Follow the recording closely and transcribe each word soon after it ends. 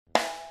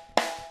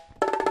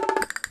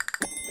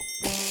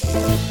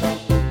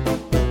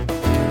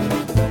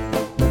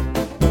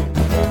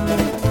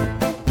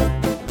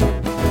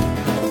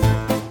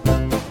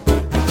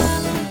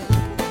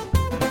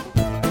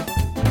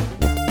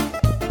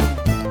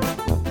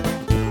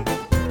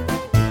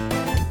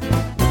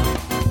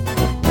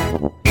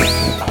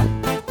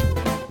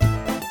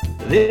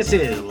This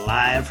is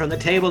Live from the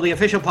Table, the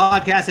official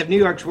podcast of New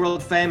York's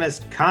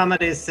world-famous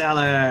Comedy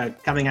Cellar,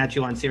 coming at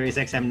you on Sirius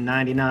XM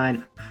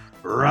 99,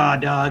 Raw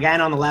Dog,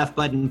 and on the Laugh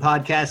Button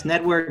Podcast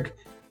Network.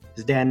 This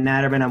is Dan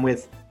Naturman. I'm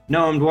with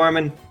Noam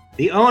Dworman,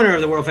 the owner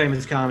of the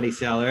world-famous Comedy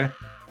Cellar.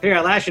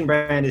 Periel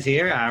Aschenbrand is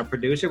here, our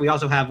producer. We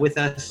also have with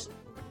us,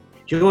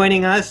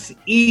 joining us,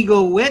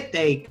 Eagle Witt,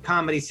 a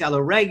Comedy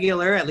Cellar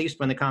regular, at least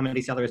when the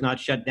Comedy Cellar is not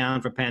shut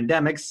down for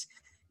pandemics.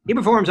 He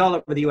performs all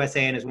over the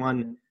USA and has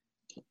won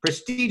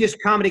prestigious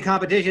comedy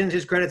competitions.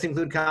 His credits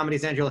include Comedy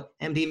Central,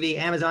 MTV,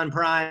 Amazon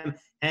Prime,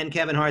 and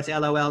Kevin Hart's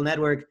LOL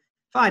Network.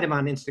 Find him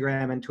on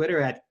Instagram and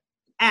Twitter at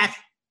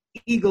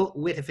Eagle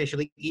Witt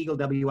officially, Eagle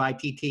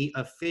WITT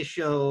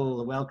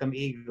official. Welcome,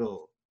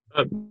 Eagle.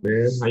 What's up,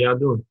 man? How y'all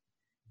doing?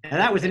 Now,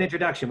 that was an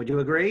introduction. Would you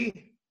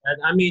agree?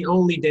 I mean,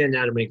 only Dan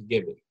Naturman can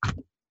give it.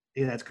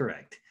 Yeah, that's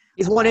correct.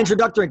 He's won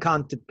introduction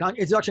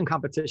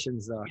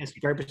competitions. Yes,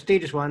 very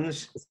prestigious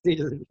ones.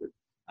 Prestigious.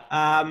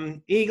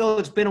 Eagle,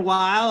 it's been a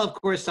while. Of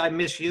course, I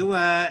miss you.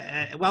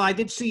 Well, I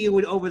did see you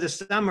over the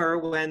summer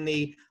when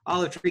the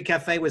Olive Tree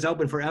Cafe was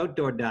open for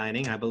outdoor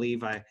dining. I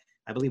believe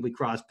we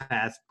crossed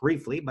paths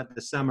briefly, but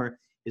the summer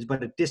is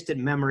but a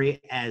distant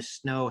memory as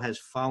snow has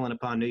fallen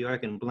upon New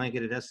York and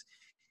blanketed us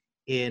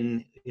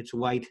in its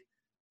white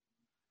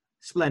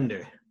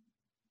splendor.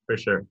 For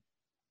sure.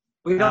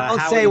 We don't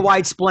say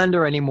white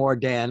splendor anymore,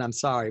 Dan. I'm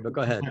sorry, but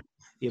go ahead.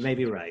 You may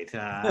be right.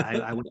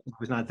 I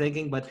was not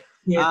thinking, but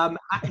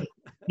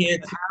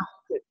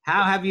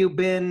how have you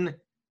been,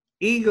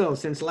 Eagle,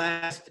 since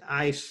last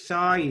I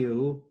saw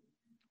you?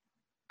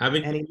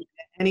 Any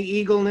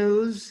Eagle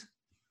news?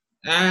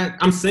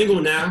 I'm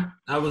single now.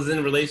 I was in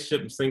a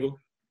relationship. I'm single.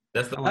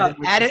 That's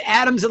the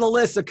Adam's in the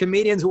list of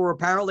comedians who were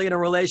apparently in a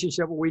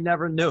relationship we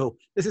never knew.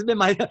 This has been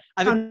my.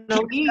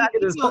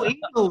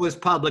 Eagle was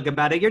public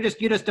about it. You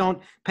just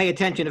don't pay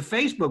attention to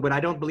Facebook, but I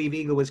don't believe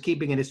Eagle was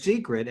keeping it a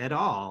secret at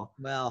all.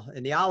 Well,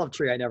 in the Olive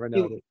Tree, I never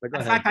noticed.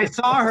 In fact, I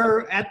saw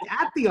her at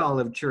the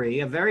Olive Tree,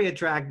 a very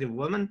attractive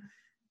woman.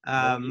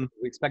 We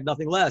expect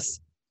nothing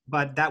less.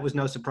 But that was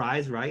no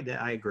surprise, right?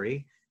 I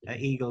agree.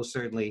 Eagle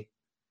certainly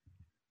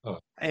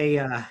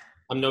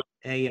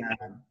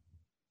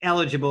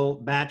eligible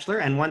bachelor,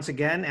 and once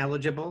again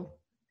eligible.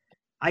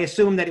 I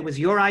assume that it was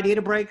your idea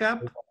to break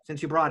up,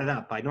 since you brought it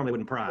up. I normally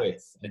wouldn't pry.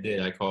 I did.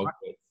 I called.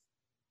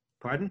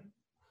 Pardon?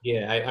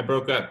 Yeah, I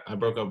broke up. I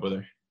broke up with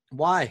her.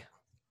 Why?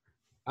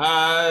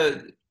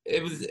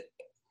 It was.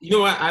 You know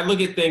what? I look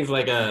at things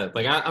like I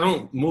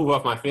don't move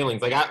off my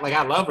feelings.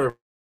 I love her,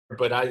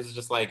 but I was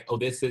just like, oh,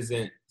 this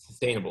isn't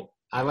sustainable.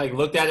 I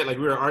looked at it we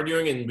were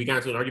arguing and we got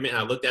into an argument,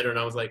 and I looked at her and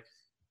I was like,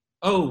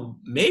 oh,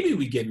 maybe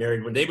we get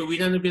married one day, but we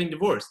end up getting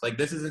divorced.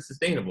 This isn't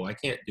sustainable. I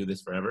can't do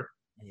this forever.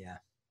 Yeah.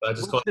 So I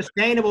just called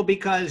sustainable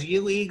because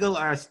you, Eagle,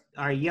 are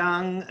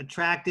young,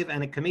 attractive,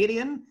 and a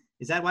comedian?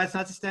 Is that why it's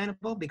not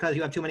sustainable? Because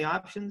you have too many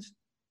options?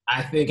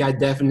 I think I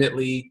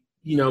definitely,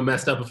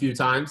 messed up a few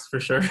times, for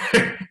sure.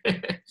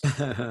 Did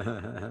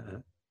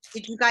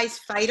you guys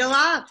fight a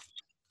lot?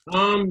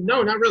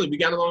 No, not really. We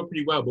got along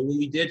pretty well, but when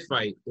we did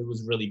fight, it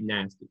was really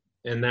nasty.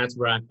 And that's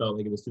where I felt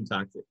like it was too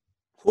toxic.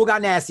 Who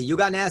got nasty? You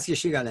got nasty or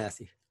she got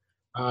nasty?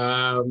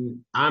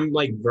 I'm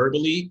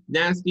verbally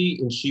nasty,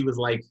 and she was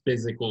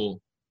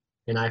physical,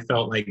 and I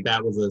felt like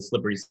that was a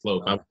slippery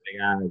slope. I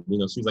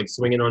was she was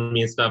swinging on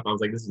me and stuff. I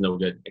was like, this is no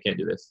good. I can't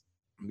do this.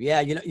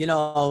 Yeah,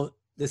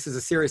 this is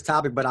a serious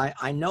topic, but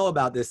I know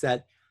about this,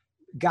 that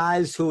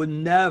guys who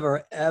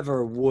never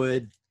ever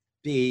would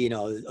be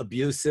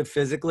abusive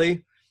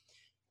physically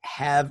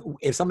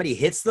if somebody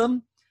hits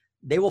them,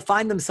 they will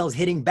find themselves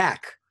hitting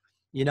back.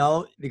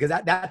 Because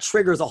that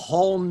triggers a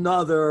whole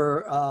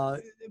nother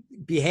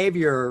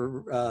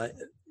behavior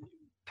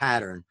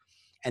pattern.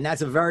 And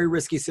that's a very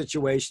risky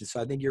situation. So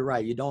I think you're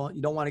right. You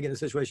don't want to get in a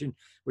situation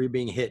where you're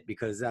being hit,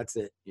 because that's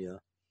it. Yeah.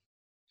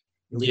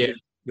 You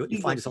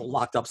find yourself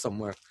locked up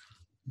somewhere.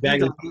 Are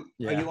you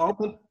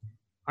open?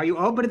 Are you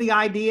open to the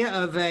idea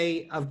of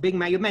being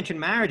married? You mentioned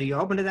marriage. Are you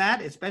open to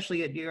that?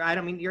 Especially at you're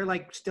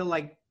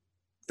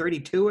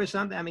 32 or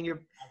something.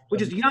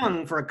 Which is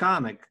young for a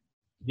comic.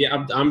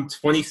 Yeah, I'm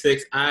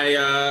 26.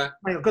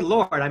 Good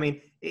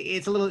Lord.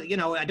 It's a little,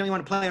 don't you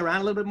want to play around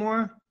a little bit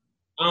more?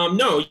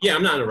 No, yeah,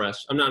 I'm not in a rush.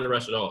 I'm not in a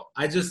rush at all.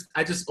 I just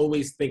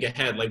always think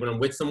ahead. When I'm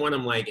with someone,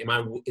 I'm like,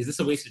 is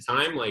this a waste of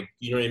time?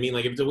 You know what I mean?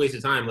 If it's a waste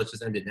of time, let's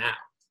just end it now,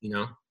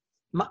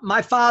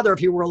 My father, if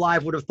he were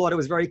alive, would have thought it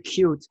was very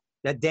cute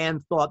that Dan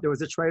thought there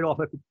was a trade-off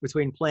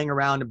between playing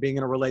around and being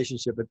in a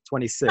relationship at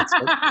 26.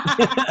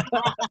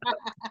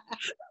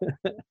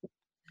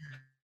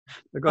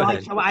 Go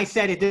ahead. I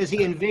said, does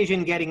he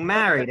envision getting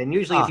married? And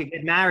usually if you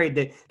get married,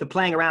 the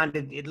playing around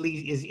at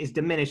least is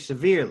diminished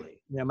severely.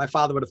 Yeah, my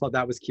father would have thought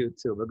that was cute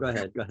too, but go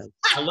ahead.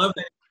 I love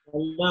that.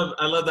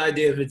 I love the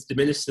idea of it's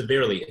diminished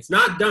severely. It's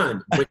not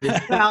done. But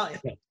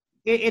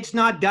it's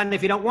not done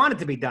if you don't want it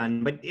to be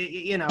done. But,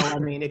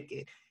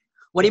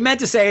 what he meant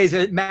to say is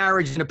that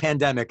marriage in a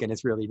pandemic, and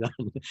it's really done.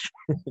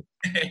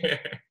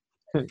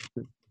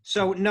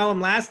 So,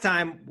 Noam, last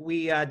time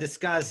we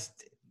discussed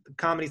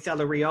Comedy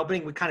Cellar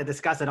reopening. We kind of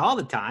discuss it all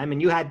the time,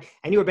 and you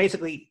were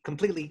basically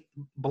completely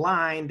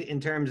blind in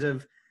terms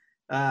of,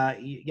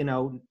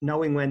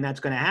 knowing when that's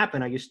going to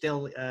happen. Are you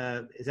still?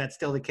 Is that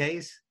still the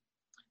case?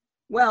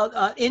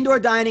 Well, indoor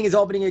dining is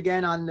opening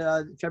again on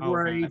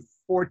February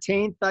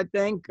 14th, I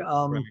think.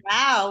 Right.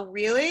 Wow,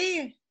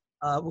 really?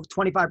 With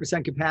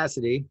 25%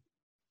 capacity,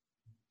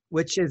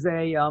 which is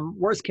a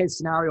worst case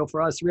scenario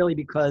for us, really,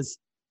 because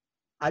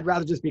I'd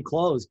rather just be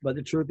closed. But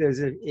the truth is,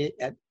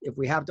 if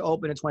we have to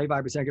open at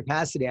 25%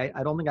 capacity,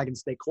 I don't think I can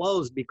stay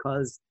closed,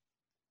 because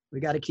we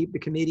got to keep the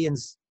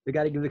comedians. We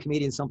got to give the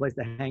comedians someplace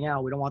to hang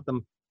out. We don't want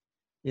them,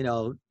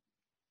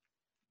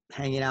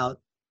 hanging out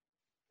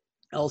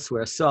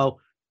elsewhere. So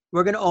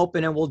we're going to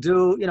open, and we'll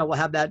do, we'll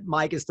have that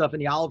mic and stuff in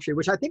the olive tree,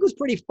 which I think was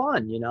pretty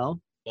fun,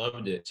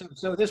 Loved it.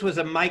 So this was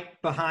a mic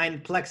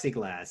behind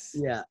plexiglass.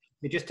 Yeah.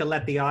 Just to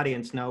let the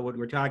audience know what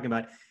we're talking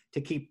about,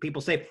 to keep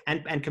people safe,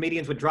 and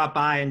comedians would drop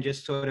by and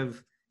just sort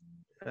of.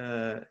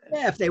 Yeah,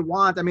 if they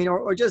want. I mean,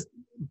 or just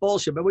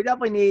bullshit. But we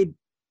definitely need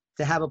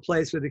to have a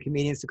place for the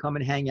comedians to come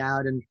and hang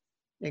out, and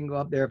they can go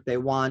up there if they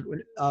want.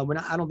 I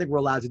don't think we're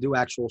allowed to do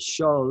actual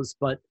shows,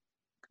 but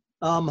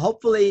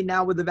hopefully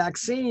now with the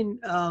vaccine,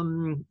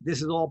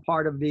 this is all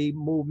part of the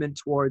movement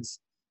towards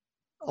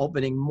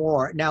opening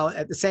more. Now,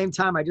 at the same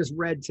time, I just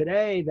read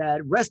today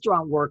that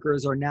restaurant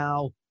workers are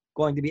now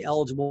going to be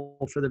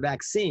eligible for the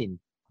vaccine.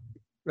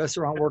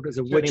 Restaurant workers,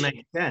 of which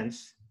makes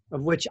sense.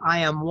 Of which I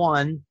am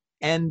one.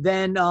 And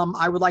then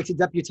I would like to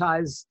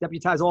deputize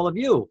all of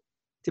you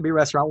to be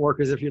restaurant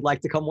workers if you'd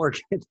like to come work.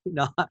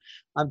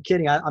 I'm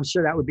kidding. I'm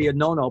sure that would be a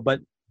no-no,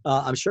 but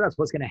I'm sure that's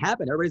what's going to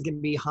happen. Everybody's going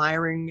to be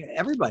hiring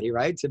everybody,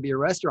 right, to be a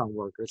restaurant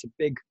worker. It's a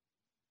big.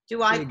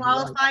 Do I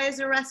qualify as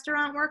a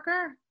restaurant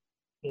worker?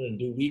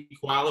 Do we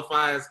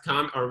qualify as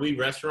are we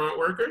restaurant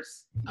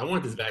workers? I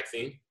want this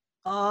vaccine.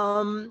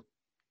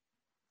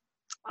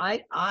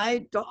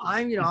 I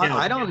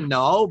don't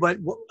know, but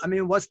I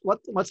mean, what's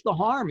the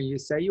harm? You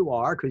say you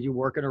are because you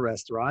work in a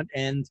restaurant,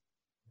 and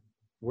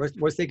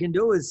worst they can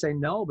do is say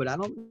no. But I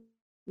don't,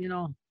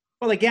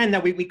 Well, again,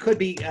 that we could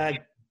be,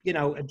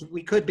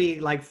 we could be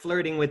like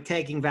flirting with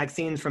taking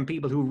vaccines from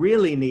people who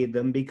really need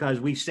them because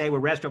we say we're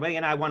restaurant,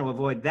 and I want to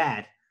avoid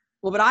that.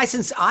 Well, but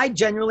since I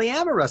genuinely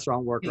am a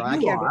restaurant worker,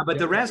 You are, but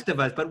the rest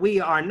of us, but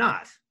we are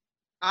not.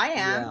 I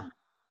am. Yeah.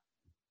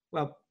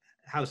 Well,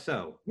 how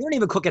so? You don't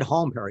even cook at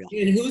home, Periel.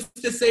 And who's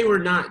to say we're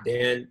not,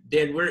 Dan?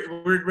 Dan,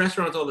 we're at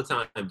restaurants all the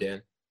time,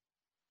 Dan.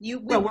 We're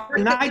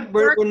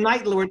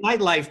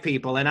nightlife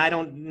people, and I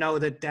don't know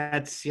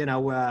that's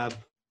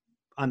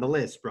on the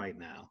list right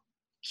now.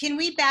 Can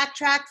we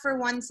backtrack for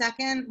 1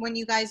 second when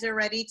you guys are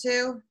ready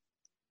to?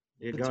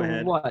 Yeah, go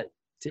ahead. What?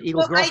 To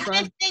Eagle's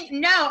girlfriend?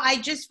 I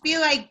just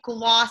feel like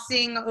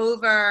glossing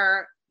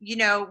over,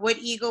 what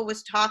Eagle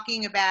was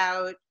talking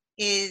about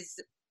is,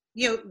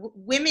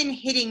 women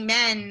hitting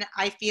men,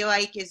 I feel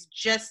like is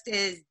just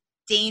as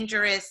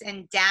dangerous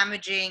and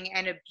damaging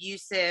and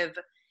abusive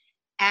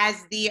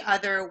as the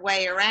other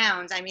way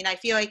around. I mean, I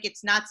feel like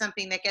it's not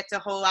something that gets a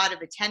whole lot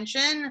of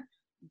attention,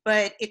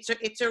 but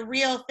it's a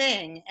real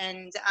thing,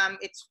 and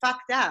it's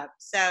fucked up.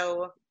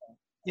 So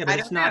yeah, but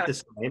it's not the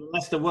same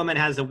unless the woman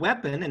has a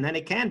weapon, and then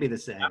it can be the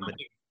same. But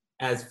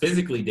as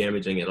physically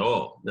damaging at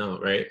all, no,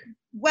 right?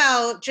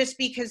 Well, just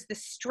because the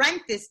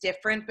strength is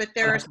different, but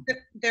there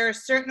are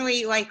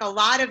certainly like a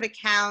lot of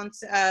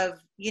accounts of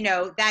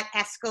that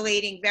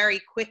escalating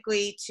very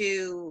quickly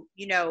to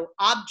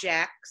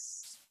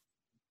objects.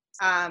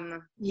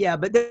 Yeah,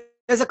 but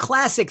there's a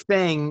classic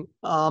thing.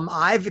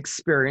 I've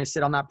experienced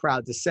it. I'm not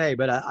proud to say,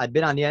 but I've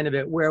been on the end of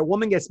it, where a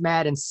woman gets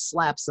mad and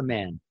slaps a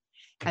man.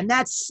 And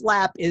that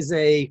slap is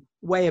a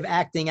way of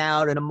acting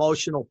out an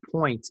emotional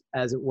point,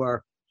 as it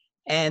were.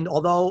 And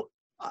although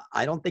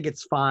I don't think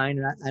it's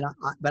fine,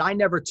 but I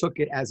never took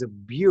it as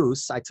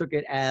abuse. I took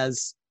it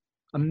as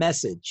a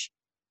message.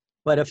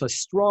 But if a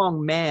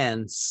strong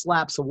man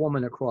slaps a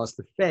woman across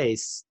the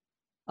face,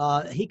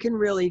 he can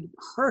really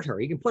hurt her.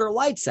 He can put her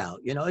lights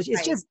out.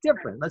 It's just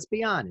different. Let's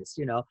be honest.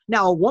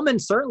 Now a woman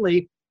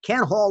certainly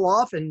can haul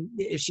off, and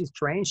if she's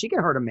trained, she can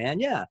hurt a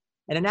man. Yeah.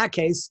 And in that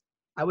case,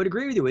 I would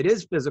agree with you. It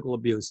is physical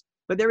abuse.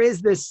 But there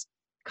is this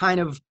kind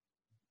of,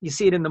 you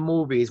see it in the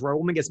movies where a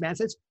woman gets mad and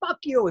says, fuck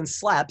you, and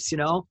slaps,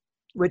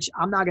 which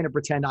I'm not going to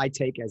pretend I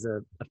take as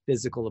a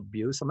physical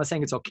abuse. I'm not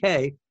saying it's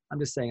okay. I'm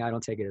just saying I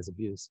don't take it as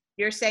abuse.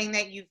 You're saying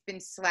that you've been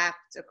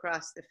slapped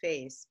across the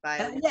face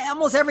by... Yeah,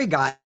 almost every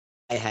guy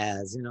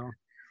has,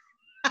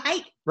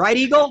 Right,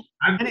 Eagle?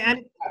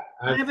 And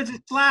if it's a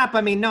slap,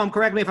 Noam,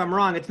 correct me if I'm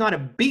wrong, it's not a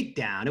beat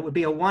down. It would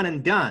be a one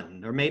and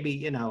done, or maybe,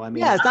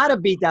 Yeah, it's not a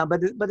beat down, but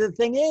the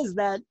thing is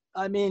that,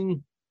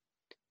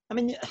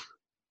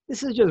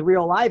 this is just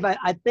real life.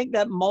 I think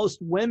that most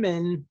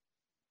women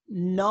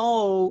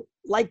know,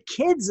 like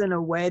kids in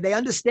a way, they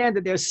understand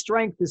that their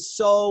strength is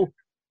so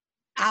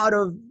out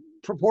of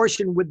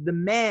proportion with the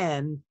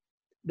man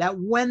that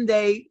when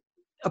they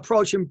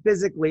approach him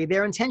physically,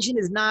 their intention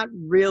is not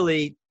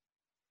really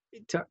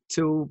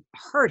to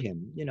hurt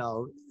him.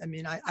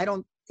 I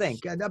don't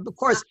think. And of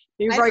course,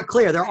 being very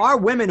clear, there are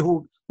women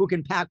who who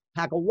can pack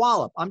a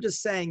wallop. I'm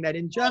just saying that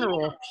in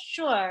general,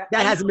 sure.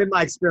 that hasn't been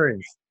my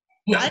experience.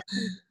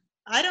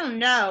 I don't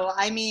know.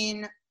 I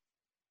mean,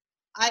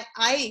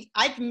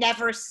 I've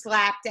never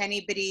slapped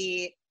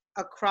anybody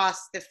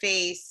across the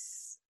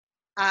face.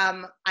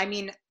 I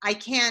mean, I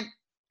can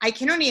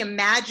only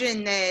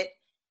imagine that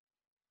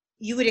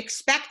you would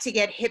expect to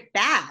get hit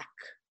back,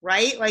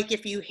 right? Like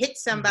if you hit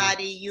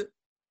somebody,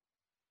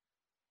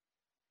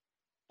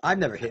 I would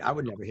never hit.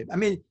 I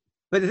mean,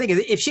 but the thing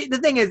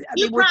is,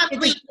 you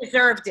probably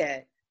deserved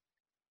it.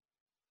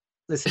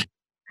 Listen,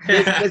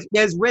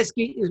 there's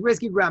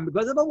risky ground,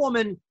 because if a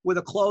woman with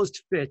a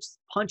closed fist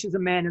punches a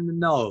man in the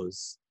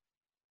nose,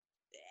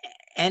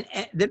 and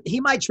he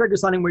might trigger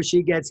something where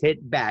she gets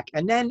hit back,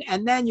 and then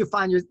you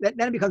find then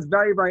it becomes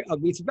very, very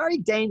ugly. It's very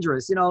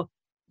dangerous, you know.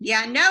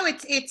 Yeah, no,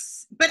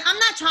 it's. But I'm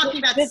not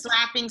talking about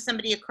slapping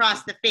somebody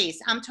across the face.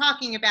 I'm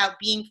talking about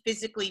being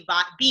physically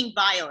being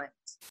violent.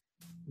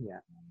 Yeah,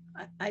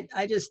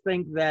 I just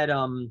think that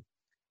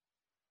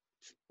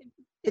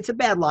it's a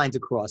bad line to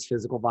cross,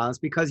 physical violence,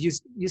 because you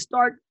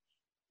start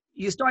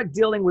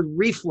dealing with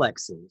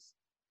reflexes,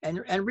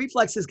 and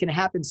reflexes can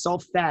happen so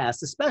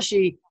fast,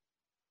 especially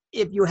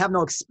if you have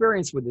no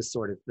experience with this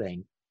sort of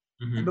thing.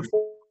 Mm-hmm. And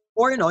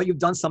before you know, you've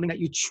done something that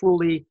you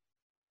truly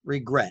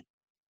regret.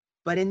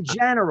 But in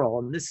general,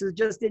 and this is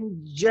just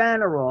in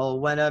general,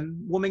 when a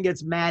woman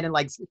gets mad and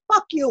like,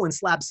 fuck you, and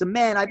slaps a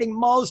man, I think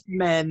most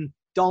men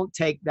don't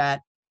take that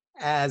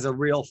as a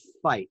real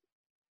fight.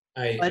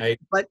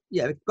 But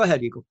yeah, go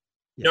ahead, Eagle.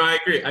 Yeah. No, I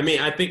agree. I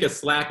mean, I think a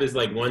slap is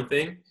like one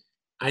thing.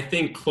 I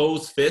think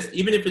closed fist,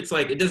 even if it's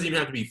like, it doesn't even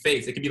have to be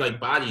face. It could be like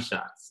body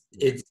shots.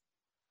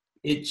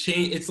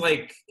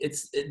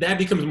 That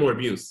becomes more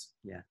abuse.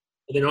 Yeah.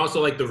 And then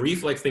also like the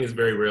reflex thing is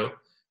very real.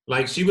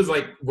 Like she was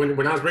like,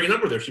 when I was breaking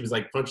up with her, she was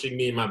like punching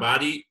me in my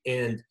body,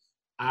 and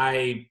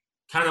I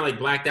kind of like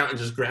blacked out and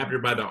just grabbed her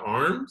by the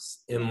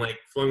arms and like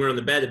flung her on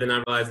the bed. And then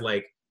I realized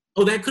like,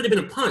 oh, that could have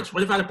been a punch.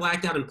 What if I'd have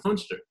blacked out and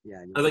punched her?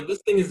 Yeah. I was like,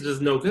 this thing is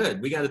just no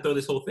good. We got to throw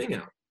this whole thing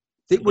out.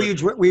 Were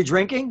you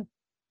drinking?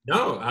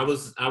 No, I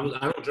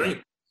don't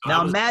drink.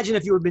 Now imagine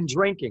if you had been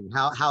drinking,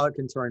 how it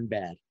can turn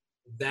bad.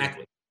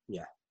 Exactly.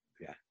 Yeah.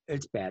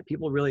 It's bad.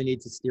 People really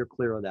need to steer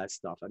clear of that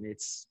stuff. I mean,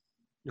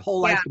 your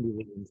whole life can be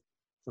ruined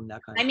from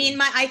that kind of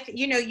thing.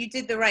 You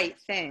did the right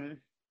thing,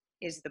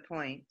 is the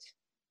point.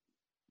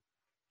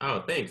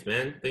 Oh, thanks,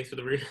 man. Thanks for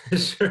the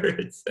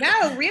reassurance.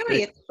 No,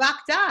 really, it's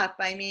fucked up.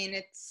 I mean,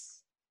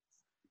 it's.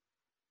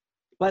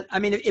 But I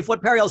mean, if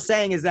what Periel's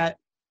saying is that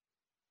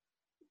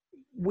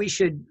we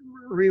should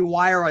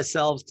rewire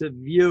ourselves to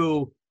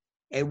view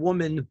a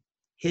woman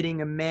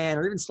hitting a man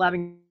or even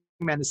slapping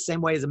a man the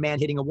same way as a man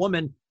hitting a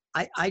woman,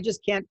 I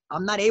just can't.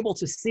 I'm not able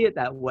to see it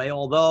that way.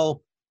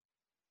 Although,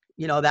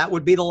 you know, that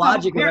would be the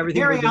logic of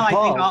everything.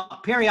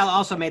 Periel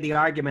also made the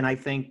argument, I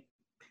think,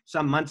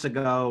 some months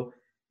ago,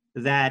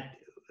 that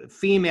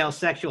female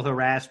sexual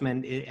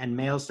harassment and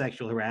male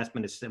sexual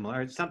harassment is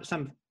similar.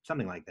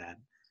 Something like that.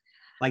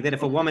 Like that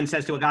if a woman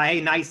says to a guy,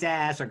 hey, nice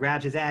ass, or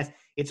grabs his ass,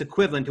 it's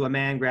equivalent to a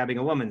man grabbing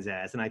a woman's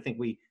ass. And I think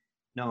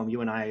Noam,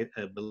 you and I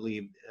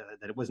believed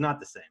that it was not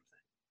the same thing.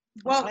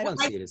 Well, I don't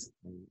see it as.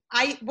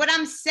 What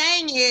I'm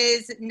saying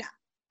is,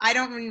 I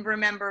don't even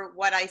remember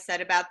what I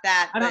said about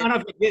that. I don't know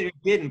if you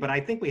didn't, but I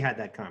think we had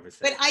that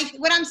conversation. But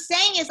what I'm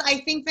saying is, I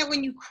think that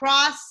when you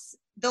cross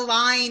the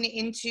line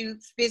into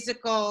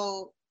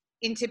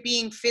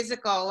being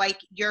physical, like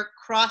you're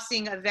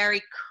crossing a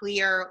very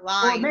clear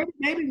line. Well,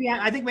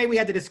 I think maybe we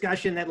had the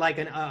discussion that like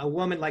a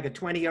woman, like a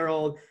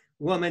 20-year-old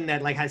woman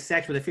that like has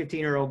sex with a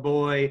 15-year-old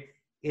boy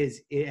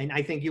and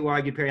I think you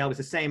argued, Periel, was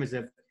the same as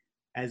a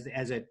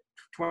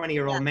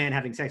 20-year-old man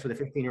having sex with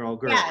a 15-year-old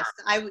girl.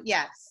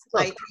 Yes,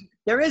 Look,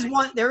 there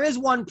is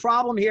one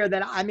problem here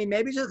that, I mean,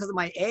 maybe just because of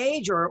my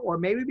age or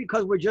maybe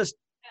because we're just,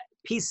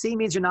 PC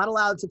means you're not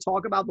allowed to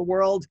talk about the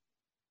world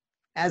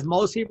as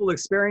most people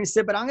experience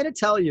it. But I'm going to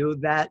tell you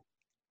that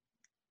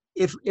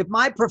if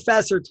my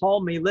professor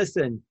told me,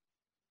 listen,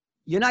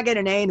 you're not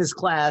getting an A in this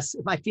class,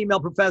 if my female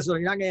professor,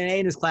 you're not getting an A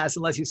in this class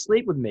unless you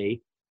sleep with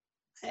me,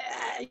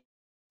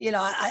 you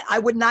know, I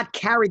would not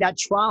carry that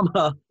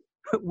trauma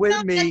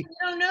with me. You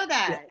don't know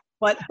that.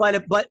 But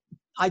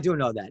I do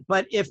know that.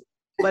 But if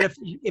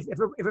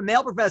a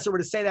male professor were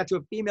to say that to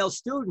a female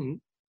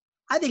student,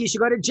 I think you should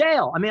go to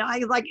jail. I mean, I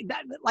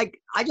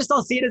just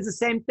don't see it as the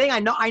same thing.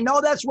 I know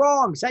that's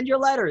wrong. Send your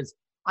letters.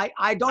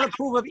 I don't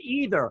approve of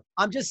either.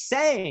 I'm just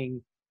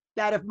saying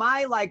that if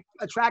my like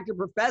attractive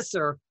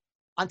professor,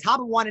 on top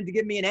of wanting to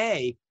give me an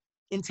A,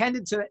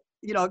 intended to,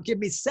 you know, give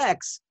me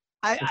sex,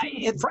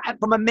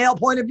 from a male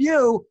point of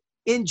view,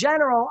 in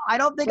general, I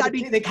don't think I'd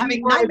be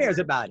having nightmares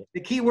about it.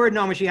 The key word,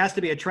 Noam, she has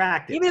to be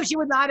attractive. Even if she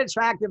was not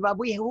attractive, I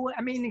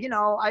mean, you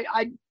know,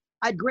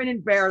 I'd grin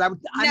and bear it.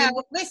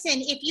 Listen,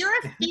 if you're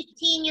a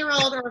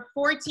 15-year-old or a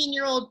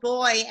 14-year-old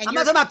boy, and I'm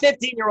not talking about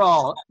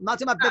 15-year-old. I'm not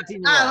talking about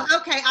 15-year-old. Oh,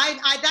 okay.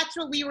 That's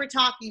what we were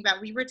talking about.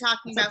 We were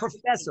talking about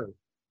professor.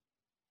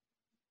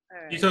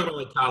 You're talking about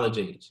like college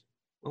age.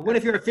 Well, what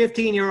if you're a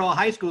 15-year-old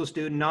high school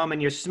student, Noam,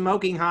 and you're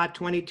smoking hot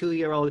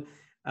 22-year-old,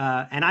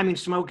 and I mean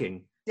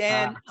smoking.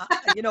 Dan,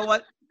 you know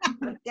what?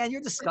 Dan,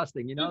 you're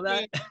disgusting. You know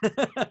that?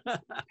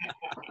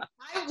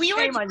 We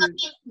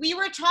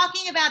were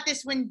talking about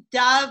this when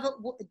Dove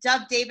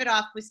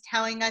Davidoff was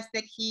telling us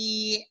that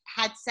he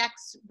had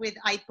sex with,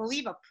 I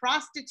believe, a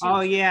prostitute.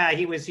 Oh yeah,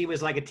 he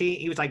was like a teen.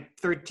 He was like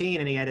 13,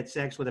 and he had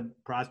sex with a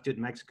prostitute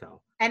in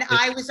Mexico. And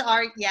I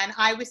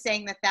was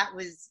saying that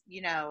was,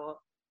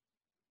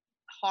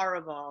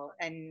 horrible.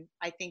 And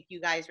I think you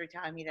guys were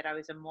telling me that I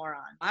was a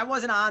moron. I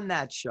wasn't on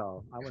that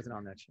show.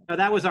 No,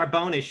 that was our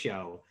bonus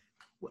show.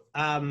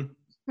 Well,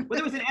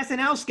 there was an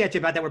SNL sketch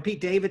about that where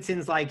Pete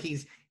Davidson's like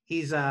he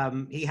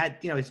had,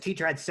 his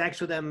teacher had sex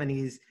with him, and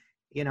he's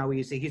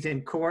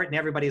in court, and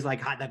everybody's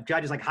like, the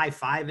judge is like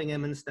high-fiving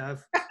him and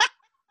stuff.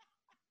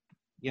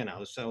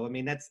 So I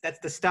mean that's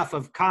the stuff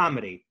of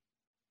comedy.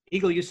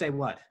 Eagle, you say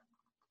what?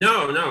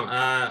 No.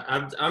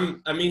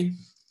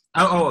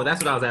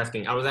 That's what I was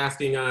asking. I was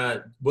asking,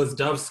 was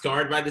Dove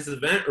scarred by this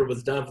event, or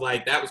was Dove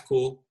like, that was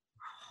cool?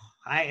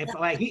 I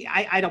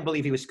don't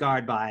believe he was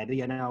scarred by it.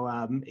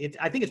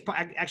 I think it's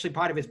actually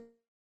part of his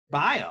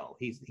bio.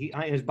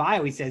 In his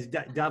bio he says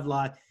Dove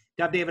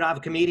Davidoff, a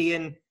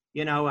comedian,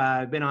 been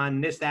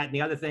on this, that, and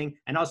the other thing,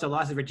 and also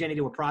lost his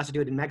virginity to a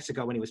prostitute in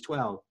Mexico when he was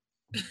 12.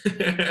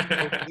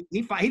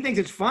 He thinks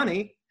it's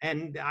funny,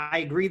 and I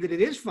agree that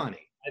it is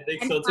funny. I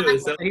think so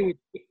too.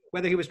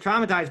 Whether he was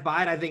traumatized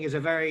by it, I think is a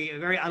very,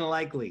 very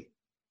unlikely.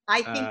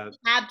 I think he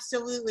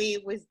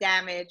absolutely was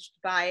damaged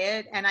by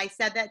it, and I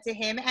said that to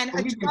him. And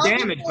he's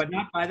damaged, but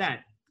not by that.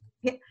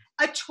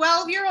 A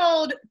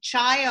 12-year-old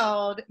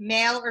child,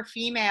 male or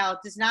female,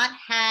 does not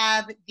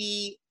have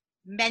the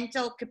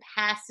mental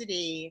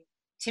capacity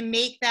to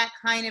make that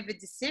kind of a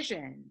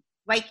decision.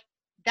 Like,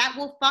 that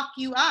will fuck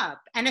you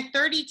up. And a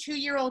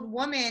 32-year-old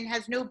woman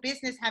has no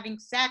business having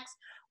sex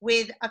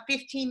with a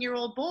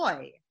 15-year-old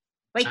boy.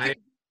 Like,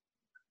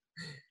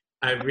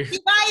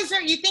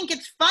 you think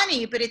it's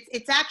funny, but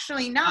it's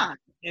actually not.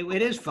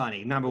 It is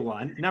funny, number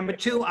one. Number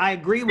two, I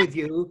agree with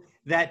you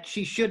that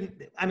she shouldn't.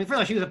 I mean, first of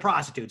all, she was a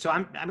prostitute,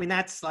 so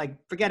that's like,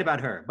 forget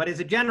about her. But as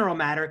a general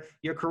matter,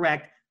 you're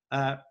correct.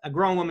 A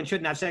grown woman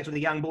shouldn't have sex with a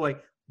young boy.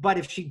 But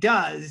if she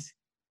does,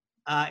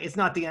 it's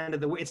not the end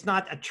of the world. It's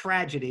not a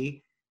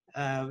tragedy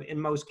in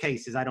most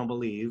cases, I don't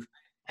believe.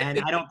 And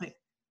I don't think.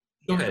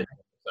 Go ahead.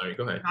 Sorry,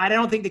 go ahead. I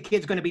don't think the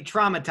kid's going to be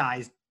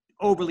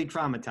overly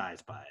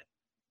traumatized by it.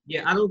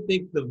 Yeah, I don't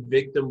think the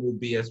victim will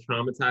be as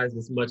traumatized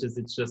as much as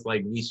it's just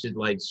like, we should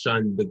like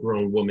shun the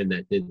grown woman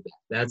that did that.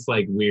 That's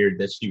like weird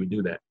that she would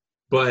do that.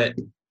 But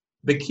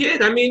the kid,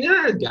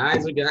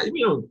 guys are guys.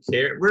 We don't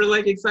care. We're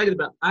like excited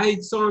about. I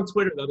saw on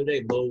Twitter the other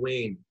day, Lil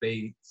Wayne.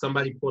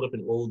 Somebody pulled up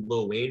an old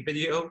Lil Wayne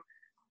video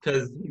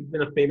because he's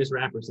been a famous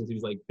rapper since he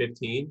was like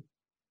 15.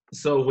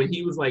 So when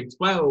he was like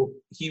 12,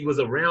 he was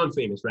around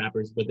famous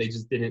rappers, but they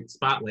just didn't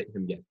spotlight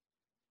him yet.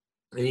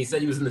 And he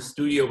said he was in the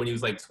studio when he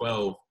was like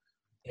 12.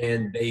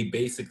 And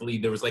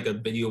there was like a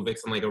video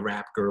vixen, like a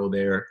rap girl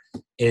there.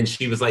 And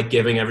she was like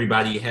giving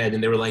everybody head.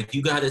 And they were like,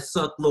 you got to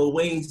suck Lil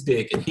Wayne's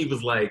dick. And he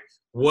was like,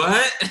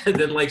 what? And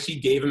then like she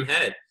gave him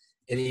head.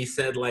 And he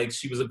said like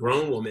she was a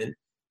grown woman.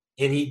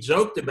 And he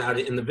joked about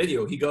it in the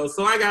video. He goes,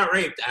 so I got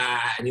raped.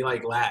 And he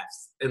like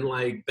laughs. And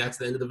like, that's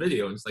the end of the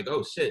video. And it's like,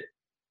 oh shit.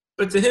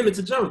 But to him, it's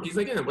a joke. He's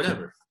like, yeah,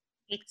 whatever.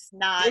 It's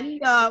not.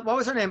 What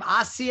was her name?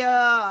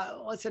 Asia.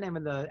 What's the name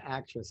of the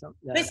actress?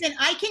 Listen,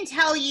 I can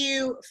tell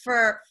you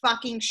for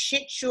fucking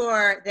shit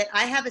sure that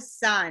I have a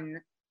son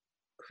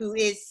who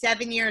is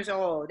 7 years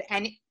old.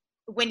 And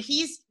when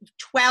he's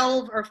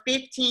 12 or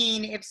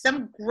 15, if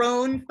some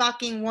grown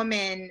fucking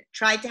woman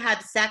tried to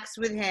have sex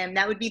with him,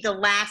 that would be the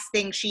last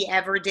thing she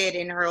ever did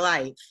in her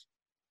life.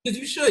 Because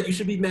you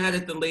should be mad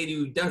at the lady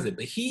who does it.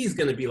 But he's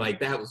going to be like,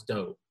 that was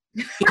dope.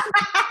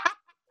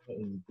 That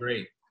was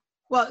great.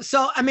 Well,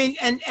 so I mean,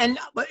 and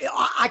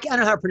I don't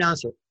know how to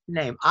pronounce her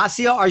name.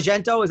 Asia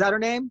Argento, is that her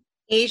name?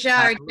 Asia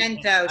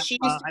Argento. She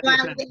used to go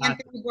out with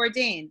Anthony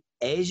Bourdain.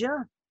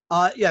 Asia?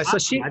 Yeah. So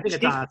I think it's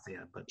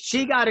Asia, but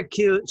she got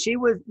accused.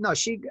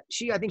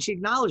 I think she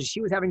acknowledged she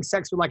was having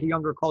sex with like a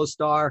younger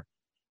co-star,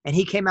 and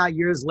he came out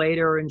years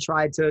later and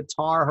tried to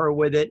tar her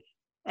with it,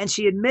 and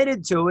she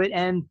admitted to it,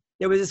 and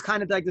there was this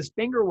kind of like this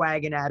finger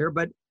wagging at her,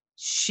 but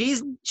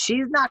she's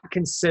not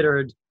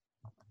considered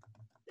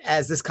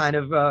as this kind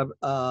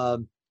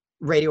of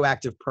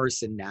radioactive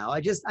person now.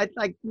 I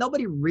like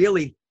nobody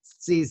really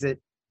sees it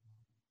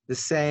the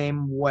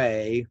same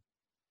way,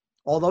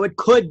 although it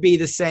could be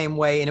the same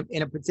way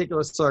in a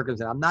particular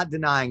circumstance. I'm not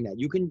denying that.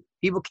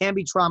 People can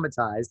be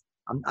traumatized.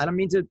 I don't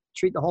mean to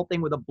treat the whole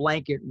thing with a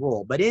blanket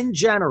rule, but in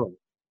general,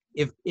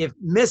 if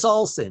Miss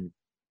Olson,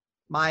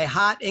 my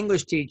hot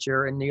English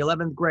teacher in the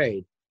 11th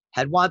grade,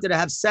 had wanted to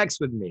have sex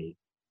with me,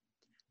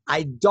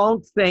 I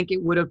don't think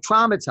it would have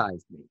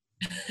traumatized me.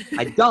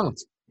 I don't.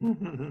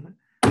 I'm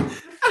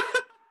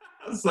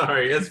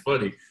sorry, that's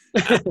funny.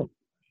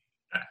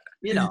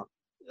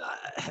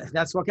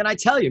 That's what can I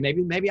tell you?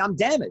 Maybe I'm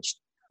damaged.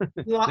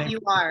 You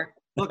are.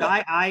 Look,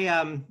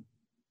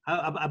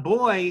 a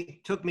boy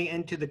took me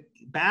into the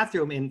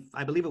bathroom in,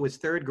 I believe it was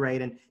 3rd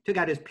grade, and took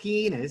out his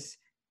penis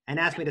and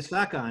asked me to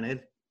suck on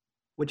it,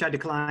 which I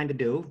declined to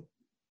do.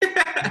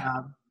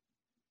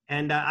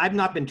 And I've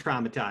not been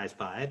traumatized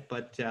by it,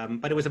 but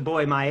it was a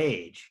boy my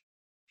age,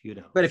 you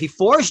know. But if he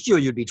forced you,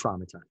 you'd be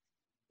traumatized.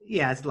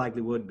 Yeah, it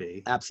likely would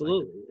be.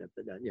 Absolutely.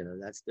 You know,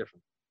 that's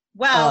different.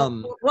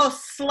 Well, we'll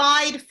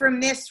slide from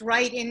this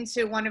right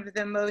into one of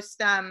the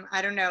most,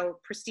 I don't know,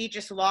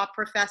 prestigious law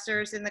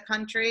professors in the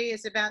country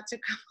is about to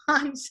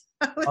come on. So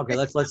Okay,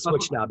 let's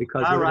switch now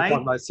because All we're right.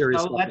 talking about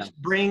serious so stuff let's now.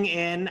 bring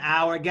in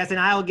our guest, and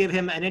I'll give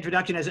him an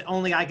introduction as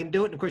only I can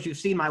do it. And of course, you've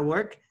seen my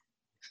work.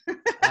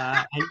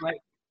 Anyway,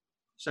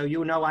 so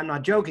you know I'm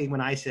not joking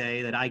when I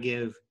say that I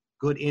give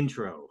good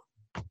intro.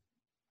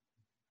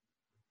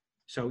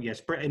 So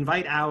yes,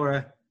 invite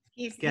our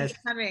he's guest.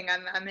 coming.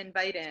 I'm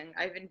inviting.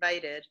 I've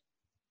invited.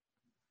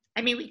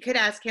 I mean, we could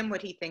ask him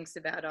what he thinks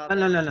about all this.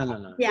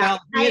 No. Yeah, Well,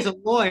 he is a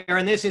lawyer,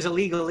 and this is a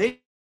legal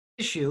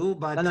issue.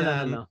 But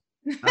No.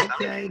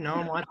 okay,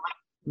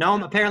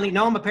 Noam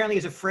apparently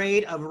is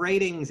afraid of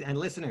ratings and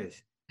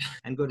listeners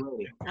and good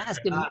radio.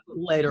 Ask him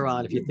later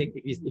on if you think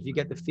if you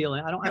get the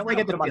feeling. I don't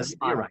get the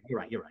feeling.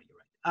 You're right.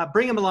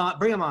 Bring him along.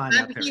 Bring him on.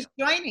 he's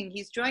joining.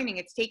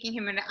 It's taking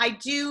him, and I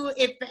do.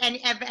 If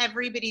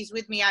everybody's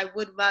with me, I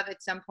would love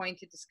at some point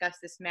to discuss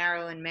this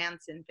Marilyn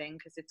Manson thing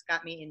because it's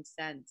got me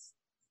incensed.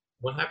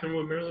 What happened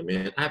with Marilyn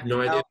Manson? I have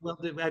no idea. Well,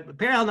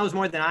 Periel knows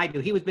more than I do.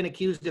 He was been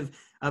accused of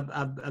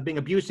being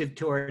abusive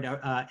toward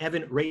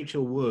Evan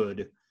Rachel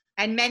Wood.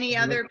 And many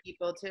other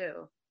people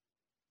too.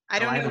 I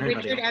don't know.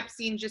 Richard else.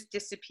 Epstein just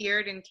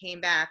disappeared and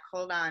came back.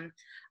 Hold on.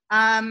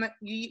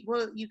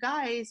 You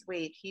guys,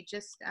 wait. He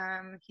just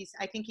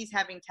I think he's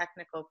having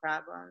technical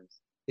problems.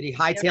 Did he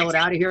hightail it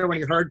out of here when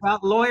he heard? Well,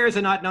 lawyers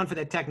are not known for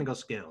their technical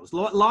skills.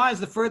 Law is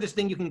the furthest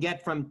thing you can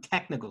get from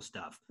technical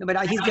stuff. No, but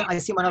I see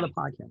him on other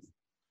podcasts.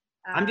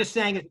 I'm just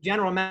saying, as a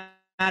general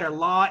matter,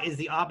 law is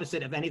the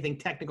opposite of anything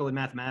technical and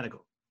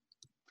mathematical.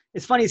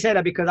 It's funny you say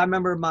that because I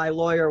remember my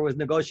lawyer was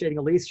negotiating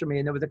a lease for me,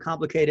 and there was a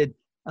complicated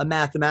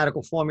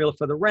mathematical formula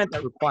for the rent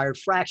that required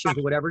fractions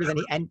or whatever it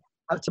is, and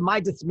to my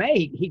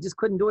dismay, he just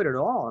couldn't do it at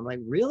all. I'm like,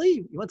 really?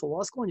 You went to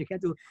law school and you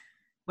can't do it?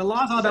 Well,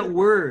 law's all about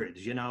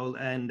words, you know,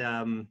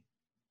 and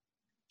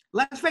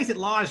let's face it,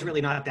 law is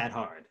really not that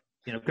hard,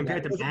 you know,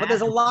 compared to math. But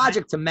there's a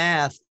logic to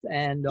math,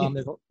 and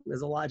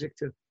there's a logic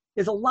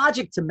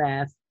to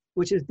math,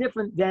 which is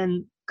different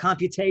than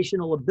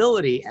computational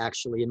ability,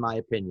 actually, in my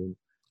opinion.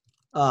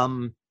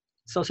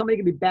 So somebody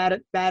can be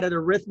bad at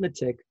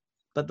arithmetic,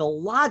 but the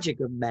logic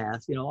of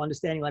math, you know,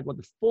 understanding like what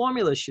the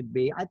formula should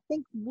be, I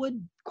think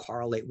would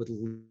correlate with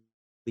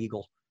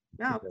legal.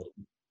 No,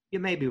 you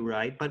may be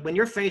right, but when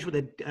you're faced with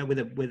a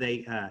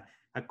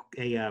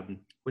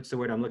what's the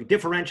word I'm looking?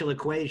 Differential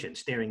equation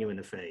staring you in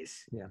the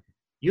face. Yeah.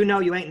 You know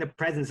you ain't in the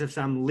presence of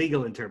some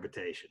legal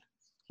interpretation.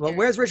 Well,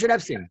 where's Richard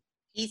Epstein?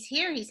 He's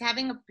here. He's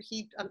having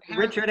apparently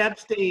Richard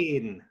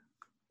Epstein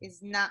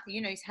is not,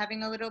 you know, he's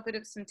having a little bit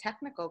of some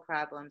technical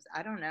problems.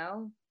 I don't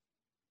know.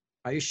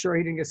 Are you sure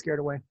he didn't get scared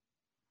away?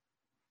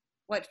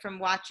 What, from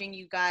watching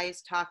you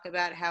guys talk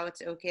about how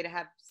it's okay to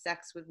have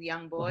sex with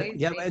young boys?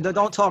 Yeah,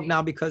 don't talk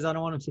now because I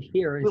don't want him to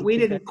hear. We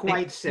didn't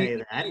quite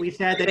say that. We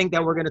said that think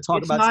that we're going to talk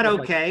it's about. It's not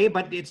okay,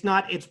 but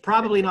it's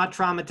probably not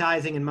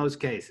traumatizing in most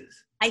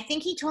cases. I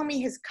think he told me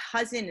his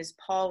cousin is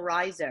Paul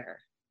Reiser.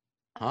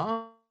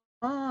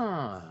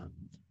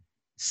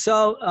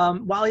 So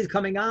while he's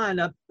coming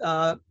on,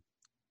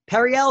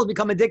 Periel's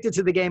become addicted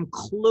to the game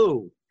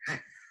Clue.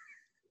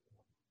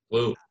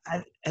 Clue.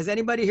 Has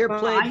anybody here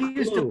played Clue? I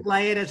used to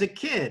play it as a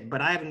kid,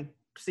 but I haven't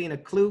seen a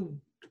Clue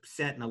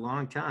set in a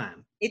long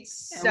time.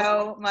 It's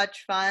so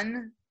much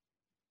fun.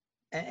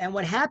 And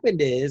what happened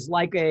is,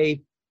 like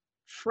a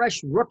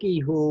fresh rookie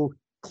who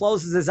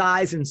closes his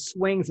eyes and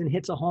swings and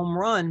hits a home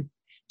run,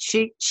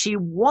 she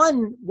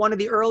won one of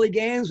the early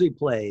games we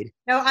played.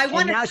 No, I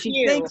won. And now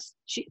she thinks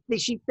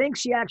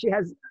she actually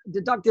has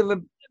deductive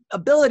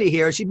ability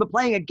here. She's been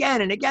playing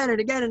again and again and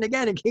again and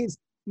again and keeps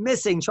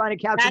missing, trying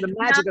to capture the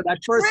magic of that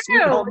first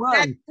sweet home run.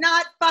 That's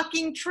not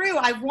fucking true.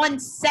 I've won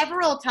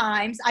several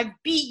times. I've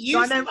beat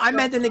you. So I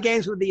meant in the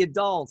games with the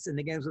adults.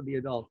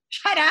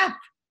 Shut up.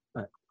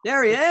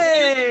 There he is.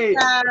 Hey,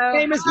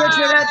 famous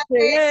Richard Epstein.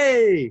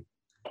 Hey.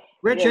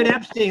 Richard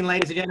Epstein,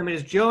 ladies and gentlemen,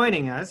 is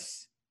joining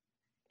us.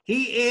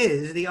 He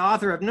is the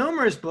author of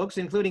numerous books,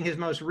 including his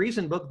most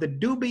recent book, The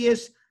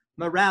Dubious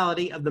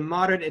Morality of the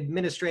Modern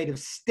Administrative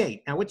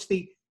State. Now,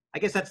 I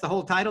guess that's the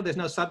whole title? There's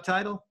no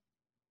subtitle?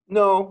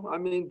 No, I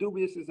mean,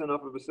 dubious is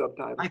enough of a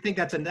subtitle. I think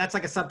that's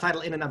like a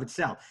subtitle in and of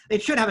itself.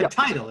 It should have a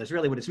title, is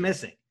really what it's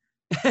missing.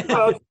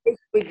 Well, it's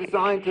basically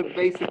designed to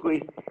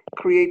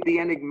create the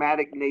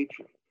enigmatic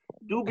nature.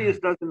 Dubious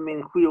doesn't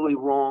mean clearly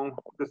wrong,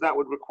 because that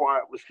would require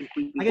it was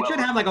completely Like it should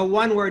have like a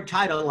one-word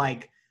title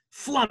like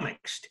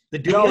Flummoxed, The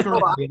Dubious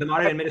Morality of the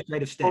Modern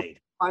Administrative State.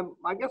 I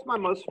guess my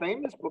most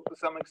famous book, to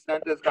some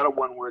extent, has got a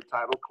one-word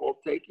title called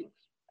Takings.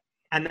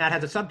 And that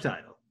has a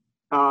subtitle.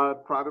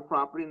 Private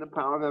Property in the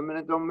Power of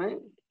Eminent Domain.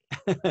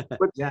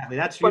 Exactly.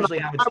 That's usually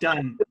how it's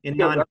done in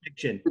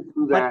nonfiction.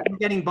 But I'm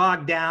getting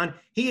bogged down.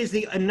 He is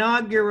the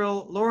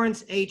inaugural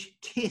Lawrence H.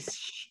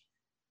 Tisch.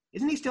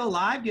 Isn't he still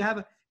alive? Do you have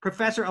a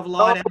professor of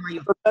law at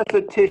NYU?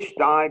 Professor Tisch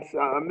died.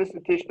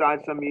 Mr. Tisch died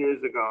some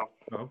years ago.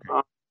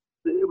 Okay.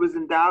 It was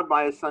endowed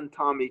by his son,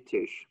 Tommy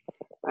Tish.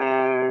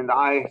 And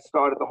I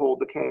started to hold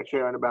the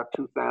chair in about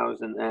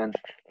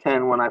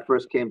 2010 when I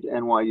first came to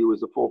NYU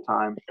as a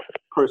full-time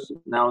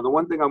person. Now, the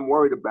one thing I'm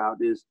worried about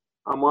is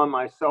I'm on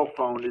my cell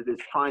phone. It is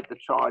trying to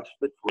charge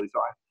fitfully, so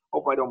I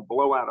hope I don't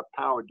blow out of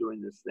power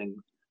doing this thing.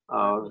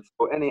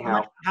 So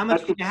anyhow. How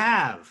much do you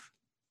have?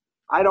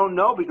 I don't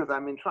know because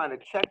I've been trying to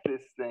check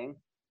this thing.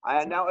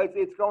 Now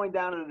it's going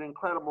down at an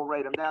incredible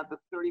rate. I'm down to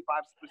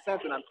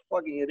 35% and I'm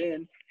plugging it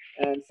in,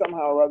 and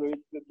somehow or other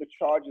the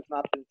charge has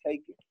not been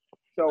taken.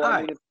 So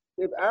I mean,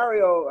 if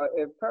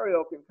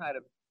Periel can kind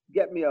of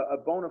get me a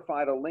bona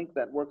fide link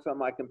that works on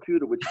my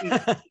computer, which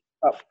eats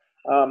up.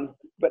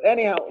 But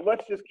anyhow,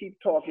 let's just keep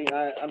talking.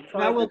 I'm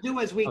trying. Well, we'll do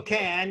as we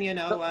can, you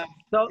know.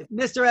 So,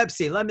 Mr.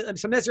 Epstein,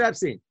 Mr.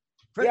 Epstein,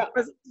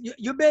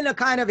 you've been a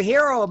kind of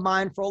hero of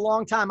mine for a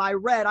long time. I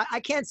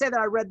can't say that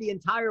I read the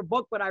entire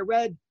book, but I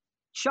read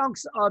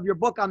chunks of your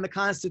book on the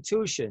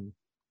Constitution.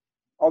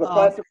 Oh, the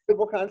classic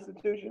civil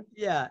Constitution?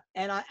 Yeah,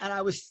 and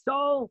I was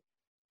so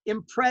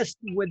impressed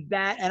with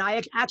that, and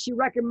I actually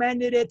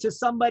recommended it to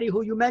somebody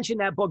who you mentioned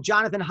that book,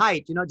 Jonathan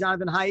Haidt. You know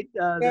Jonathan Haidt?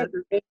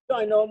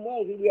 I know him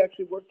well. We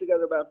actually worked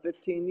together about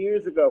 15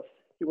 years ago.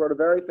 He wrote a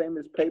very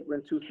famous paper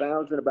in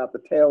 2000 about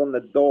the tail and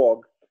the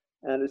dog,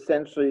 and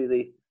essentially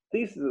the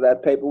thesis of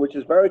that paper, which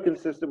is very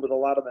consistent with a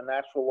lot of the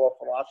natural law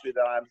philosophy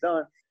that I've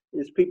done,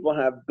 is people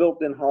have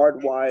built-in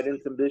hardwired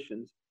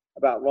intuitions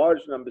about large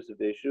numbers of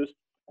issues,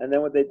 and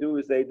then what they do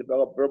is they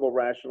develop verbal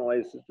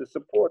rationalizations to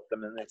support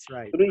them. And that's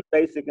right. Three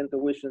basic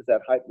intuitions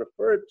that Haidt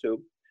referred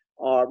to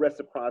are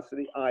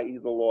reciprocity, i.e.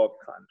 the law of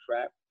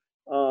contract,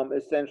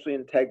 essentially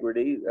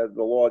integrity,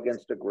 the law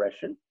against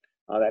aggression,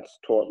 that's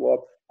tort law,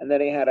 and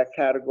then he had a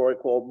category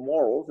called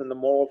morals, and the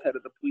morals head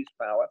of the police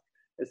power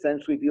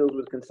essentially deals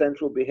with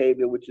consensual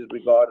behavior, which is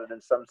regarded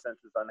in some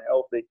senses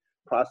unhealthy,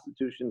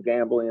 prostitution,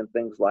 gambling, and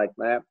things like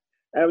that.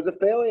 And it was a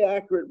fairly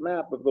accurate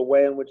map of the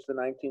way in which the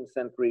 19th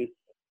century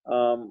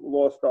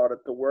law started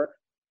to work.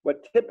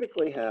 What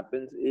typically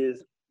happens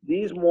is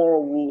these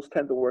moral rules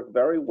tend to work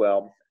very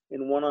well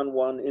in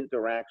one-on-one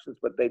interactions,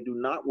 but they do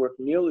not work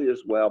nearly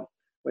as well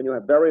when you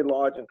have very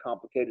large and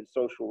complicated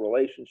social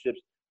relationships,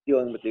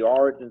 dealing with the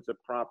origins of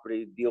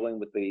property, dealing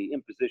with the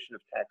imposition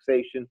of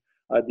taxation,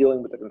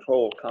 dealing with the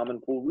control of common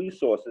pool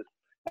resources,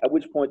 at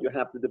which point you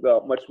have to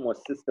develop much more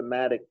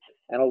systematic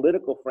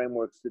analytical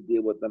frameworks to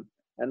deal with them.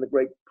 And the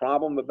great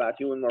problem about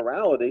human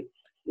morality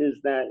is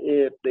that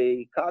if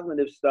the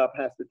cognitive stuff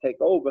has to take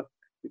over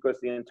because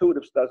the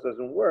intuitive stuff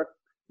doesn't work,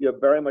 you're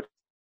very much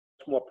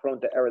more prone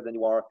to error than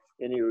you are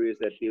in areas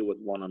that deal with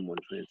one-on-one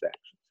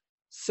transactions.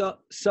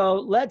 So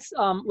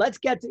let's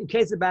get to, in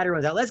case the battery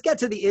runs out, let's get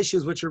to the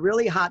issues which are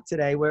really hot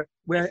today, where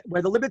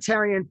the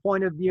libertarian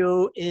point of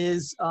view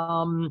is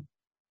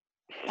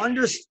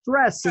under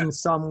stress in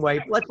some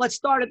way. Let's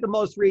start at the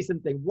most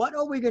recent thing. What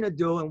are we going to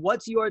do, and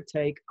what's your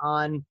take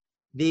on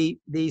the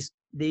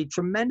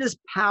tremendous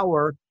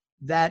power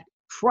that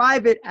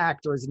private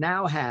actors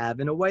now have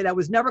in a way that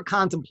was never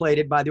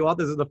contemplated by the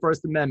authors of the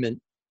First Amendment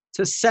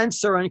to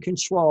censor and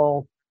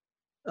control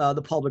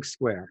the public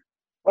square?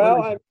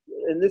 Well,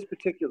 in this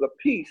particular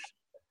piece,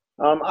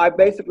 I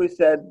basically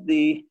said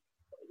the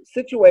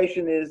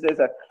situation is there's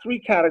three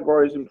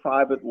categories in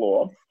private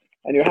law,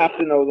 and you have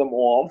to know them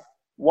all.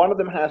 One of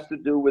them has to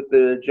do with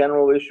the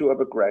general issue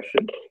of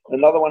aggression.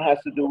 Another one has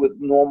to do with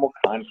normal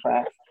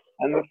contracts.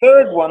 And the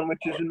third one, which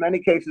is in many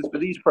cases for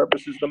these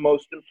purposes the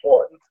most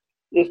important,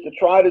 is to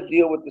try to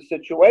deal with the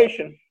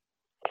situation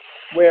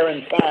where,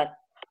 in fact,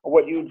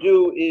 what you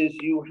do is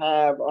you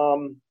have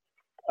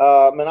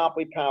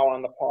monopoly power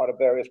on the part of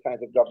various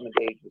kinds of government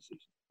agencies.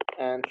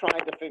 And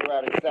trying to figure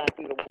out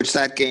exactly the way which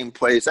that game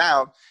plays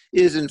out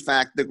is, in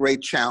fact, the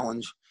great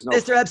challenge.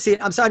 Mr. Epstein,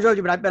 I'm sorry to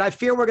interrupt you, but I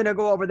fear we're going to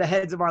go over the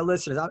heads of our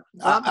listeners.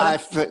 I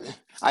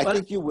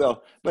think you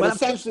will. But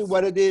essentially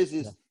what it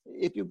is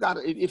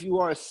if you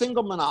are a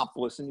single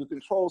monopolist and you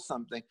control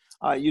something,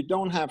 you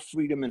don't have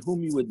freedom in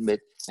whom you admit,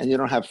 and you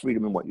don't have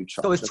freedom in what you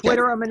charge. So is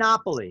Twitter a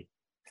monopoly?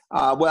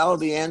 Well,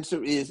 the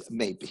answer is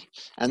maybe.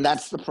 And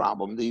that's the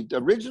problem. The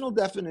original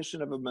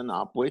definition of a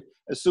monopoly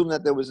assumed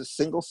that there was a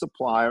single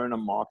supplier in a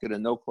market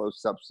and no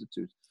close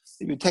substitutes.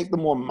 If you take the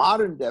more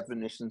modern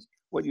definitions,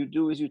 what you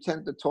do is you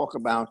tend to talk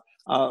about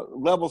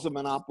levels of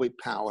monopoly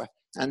power.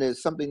 And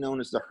there's something known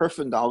as the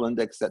Herfindahl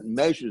Index that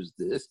measures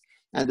this.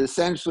 And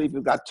essentially, if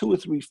you've got two or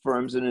three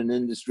firms in an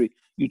industry,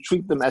 you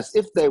treat them as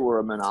if they were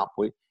a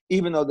monopoly,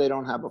 even though they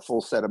don't have a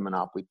full set of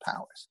monopoly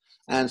powers.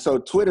 And so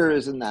Twitter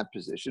is in that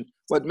position.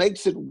 What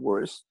makes it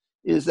worse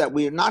is that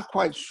we are not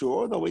quite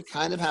sure, though we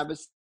kind of have a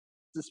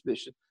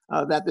suspicion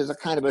that there's a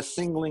kind of a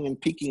singling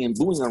and peeking and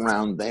booing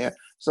around there,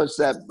 such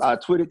that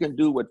Twitter can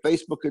do what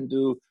Facebook can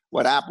do,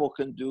 what Apple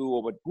can do,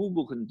 or what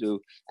Google can do.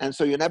 And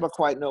so you never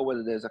quite know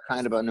whether there's a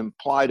kind of an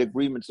implied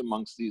agreements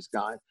amongst these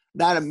guys.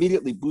 That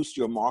immediately boosts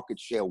your market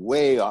share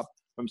way up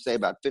from, say,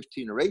 about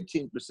 15 or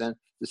 18% to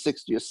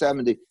 60 or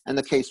 70, and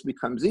the case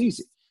becomes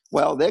easy.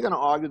 Well, they're going to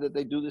argue that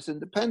they do this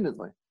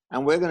independently.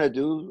 And we're going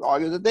to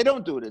argue that they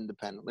don't do it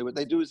independently. What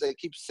they do is they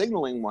keep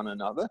signaling one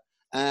another.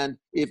 And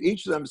if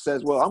each of them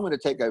says, well, I'm going to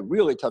take a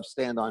really tough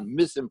stand on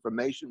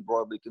misinformation,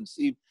 broadly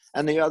conceived,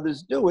 and the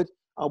others do it,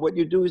 what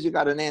you do is you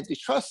got an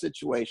antitrust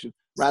situation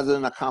rather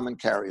than a common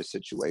carrier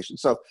situation.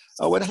 So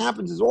what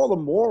happens is all the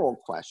moral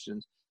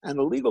questions and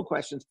the legal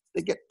questions,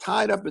 they get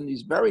tied up in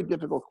these very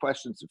difficult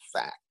questions of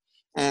fact.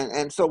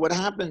 And so what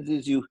happens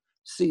is you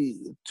see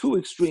two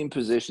extreme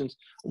positions,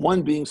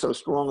 one being so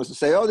strong as to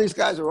say, oh, these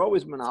guys are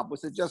always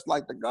monopolists, they're just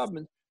like the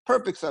government,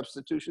 perfect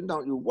substitution,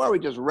 don't you worry,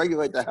 just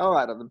regulate the hell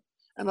out of them.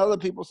 And other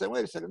people say,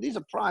 wait a second, these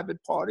are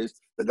private parties,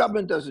 the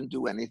government doesn't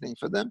do anything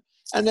for them.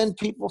 And then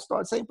people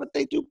start saying, but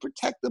they do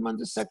protect them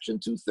under Section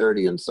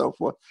 230 and so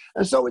forth.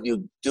 And so what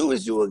you do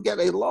is you will get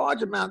a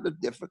large amount of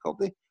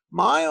difficulty.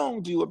 My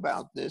own view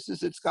about this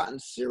is it's gotten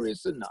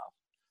serious enough.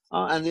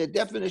 And the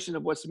definition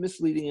of what's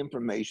misleading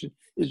information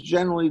is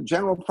generally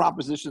general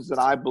propositions that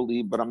I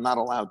believe, but I'm not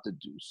allowed to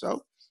do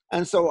so.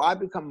 And so I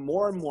become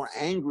more and more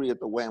angry at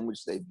the way in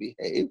which they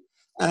behave.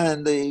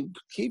 And the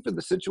key for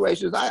the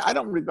situation is I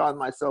don't regard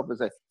myself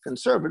as a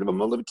conservative,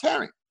 I'm a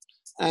libertarian.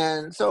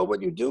 And so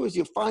what you do is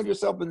you find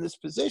yourself in this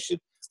position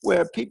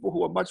where people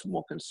who are much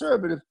more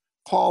conservative,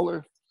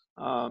 Parler,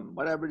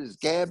 whatever it is,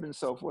 Gab and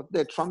so forth,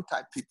 they're Trump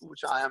type people,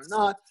 which I am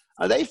not,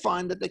 they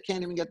find that they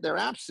can't even get their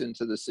apps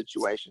into the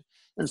situation.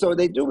 And so what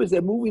they do is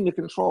they're moving the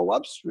control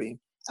upstream,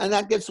 and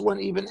that gets one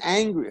even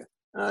angrier.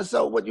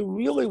 So what you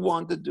really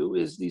want to do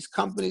is these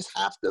companies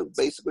have to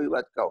basically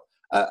let go.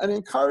 An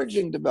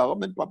encouraging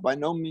development, but by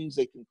no means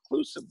a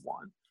conclusive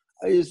one,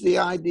 is the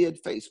idea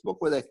at Facebook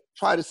where they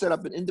try to set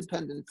up an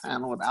independent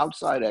panel of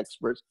outside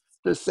experts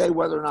to say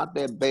whether or not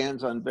their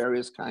bans on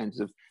various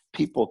kinds of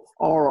people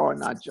are or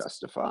not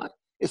justified.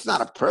 It's not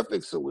a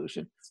perfect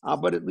solution,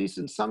 but at least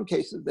in some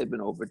cases they've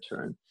been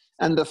overturned.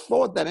 And the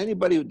thought that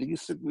anybody who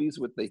disagrees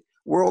with the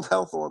World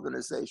Health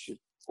Organization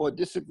or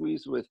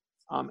disagrees with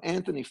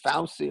Anthony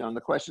Fauci on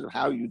the question of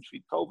how you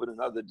treat COVID and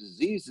other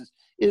diseases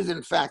is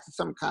in fact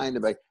some kind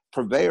of a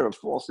purveyor of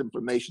false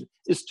information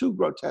is too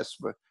grotesque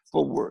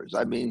for words.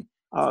 I mean,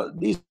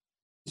 these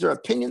are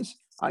opinions.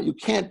 You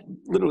can't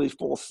literally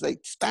false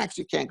facts.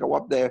 You can't go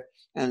up there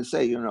and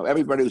say, you know,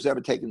 everybody who's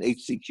ever taken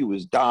HCQ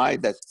has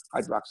died, that's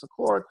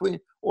hydroxychloroquine,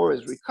 or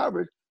is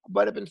recovered.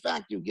 But if in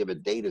fact you give a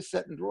data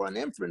set and draw an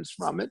inference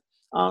from it,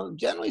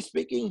 generally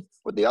speaking,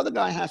 what the other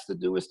guy has to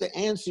do is to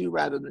answer you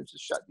rather than to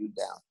shut you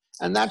down.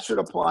 And that should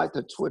apply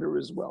to Twitter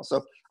as well.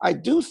 So I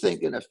do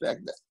think, in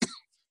effect,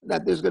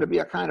 that there's going to be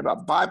a kind of a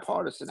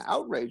bipartisan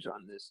outrage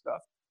on this stuff.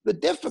 The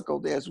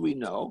difficulty, as we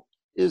know,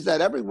 is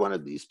that every one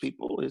of these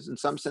people is in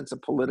some sense a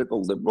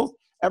political liberal.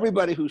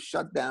 Everybody who's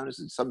shut down is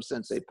in some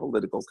sense a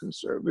political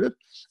conservative.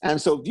 And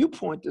so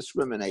viewpoint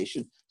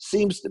discrimination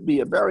seems to be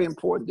a very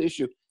important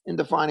issue in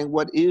defining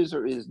what is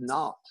or is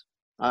not,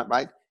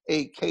 right,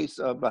 a case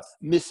of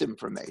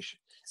misinformation.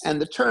 And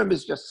the term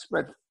is just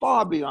spread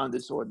far beyond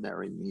its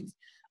ordinary meaning.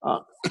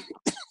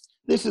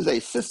 This is a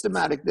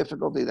systematic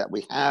difficulty that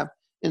we have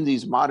in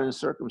these modern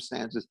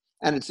circumstances,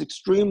 and it's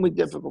extremely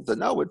difficult to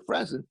know at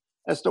present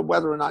as to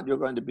whether or not you're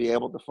going to be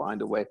able to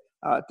find a way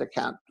to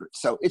counter it.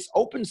 So it's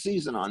open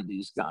season on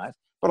these guys,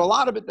 but a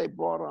lot of it they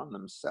brought on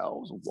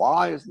themselves.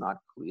 Why is not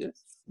clear.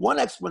 One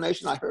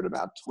explanation I heard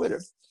about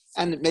Twitter,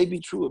 and it may be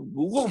true of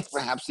Google,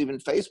 perhaps even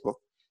Facebook,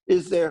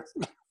 is their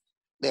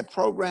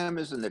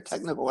programmers and their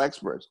technical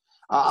experts.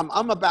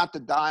 I'm about to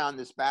die on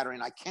this battery,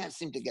 and I can't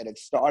seem to get it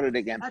started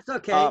again. That's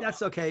okay.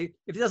 That's okay.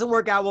 If it doesn't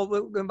work out,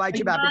 we'll invite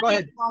you back. But go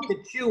ahead. To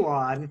chew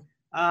on.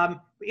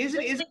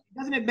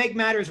 Doesn't it make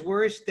matters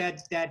worse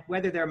that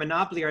whether they're a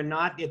monopoly or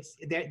not,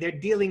 they're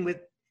dealing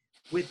with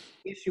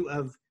issue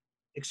of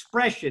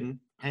expression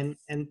and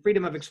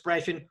freedom of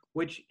expression,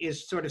 which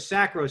is sort of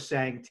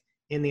sacrosanct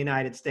in the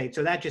United States.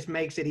 So that just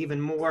makes it even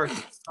more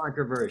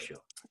controversial.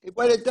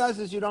 What it does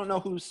is you don't know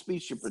whose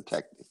speech you're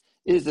protecting.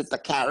 Is it the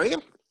carrier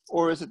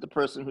or is it the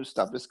person whose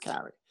stuff is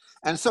carried?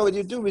 And so what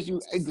you do is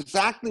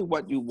exactly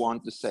what you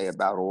want to say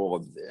about all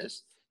of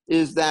this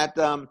is that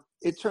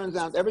it turns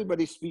out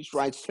everybody's speech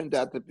rights turned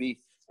out to be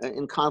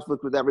in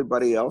conflict with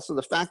everybody else. So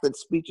the fact that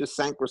speech is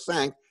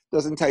sacrosanct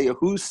doesn't tell you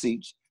whose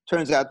speech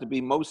turns out to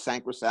be most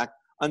sacrosanct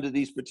under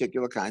these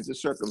particular kinds of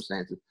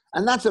circumstances.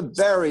 And that's a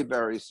very,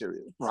 very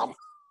serious problem.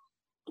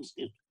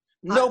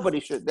 Nobody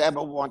should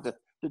ever want to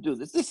do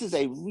this. This is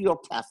a real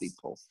taffy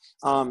pull.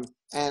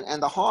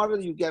 And the harder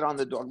you get on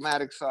the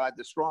dogmatic side,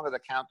 the stronger the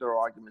counter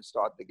arguments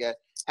start to get.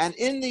 And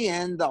in the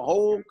end, the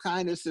whole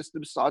kind of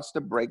system starts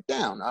to break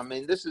down. I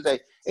mean, this is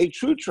a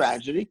true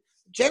tragedy.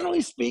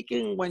 Generally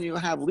speaking, when you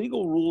have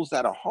legal rules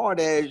that are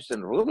hard-edged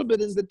and a little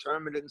bit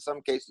indeterminate in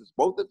some cases,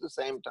 both at the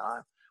same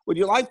time, what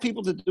you like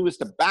people to do is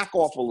to back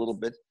off a little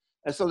bit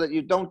so that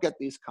you don't get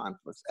these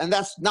conflicts. And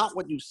that's not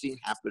what you've seen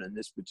happen in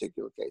this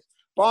particular case.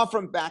 Far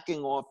from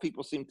backing off,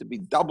 people seem to be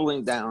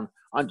doubling down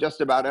on just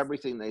about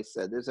everything they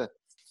said.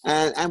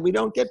 And we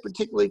don't get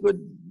particularly good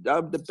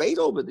debate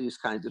over these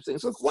kinds of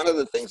things. Look, one of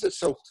the things that's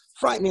so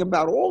frightening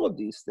about all of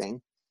these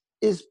things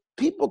is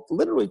people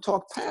literally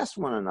talk past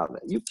one another.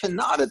 You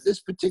cannot at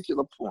this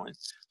particular point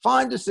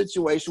find a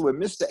situation where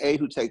Mr. A,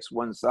 who takes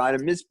one side,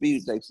 and Miss B,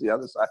 who takes the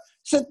other side,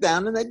 sit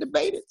down and they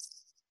debate it.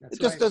 That's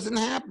It just right. doesn't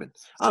happen.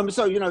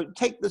 So,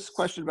 take this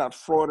question about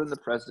fraud in the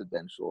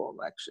presidential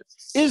election.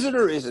 Is it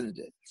or isn't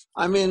it?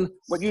 I mean,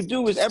 what you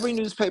do is every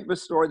newspaper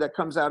story that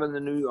comes out in the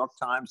New York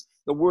Times,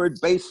 the word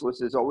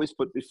baseless is always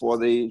put before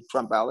the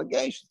Trump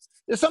allegations.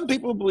 There's some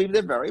people who believe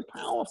they're very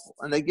powerful,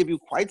 and they give you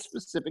quite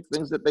specific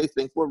things that they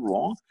think were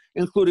wrong,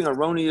 including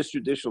erroneous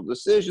judicial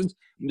decisions,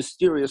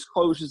 mysterious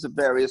closures of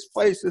various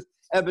places,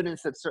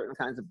 evidence that certain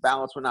kinds of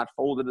ballots were not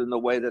folded in the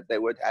way that they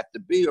would have to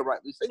be or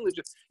rightly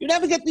signatured. You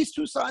never get these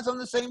two sides on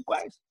the same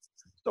place.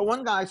 So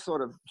one guy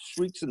sort of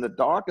shrieks in the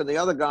dark and the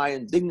other guy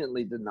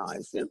indignantly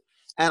denies him.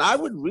 And I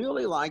would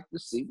really like to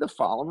see the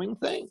following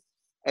thing: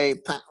 a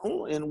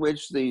panel in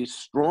which the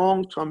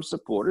strong Trump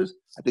supporters,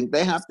 I think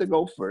they have to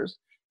go first,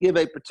 give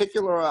a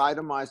particular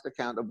itemized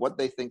account of what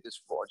they think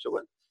is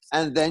fraudulent,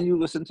 and then you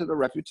listen to the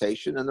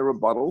refutation and the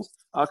rebuttals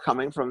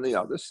coming from the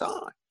other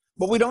side.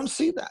 But we don't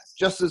see that.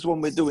 Just as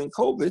when we're doing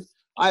COVID,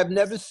 I have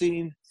never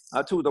seen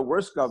two of the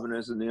worst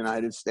governors in the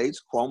United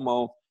States,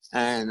 Cuomo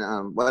and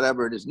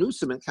whatever it is,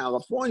 Newsom in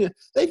California.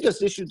 They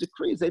just issued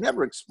decrees. They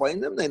never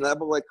explain them. They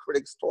never let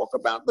critics talk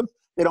about them.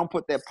 They don't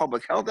put their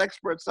public health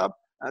experts up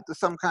to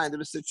some kind of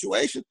a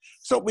situation.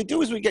 So what we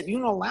do is we get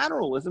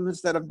unilateralism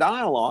instead of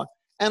dialogue.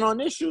 And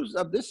on issues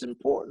of this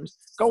importance,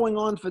 going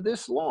on for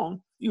this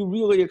long, you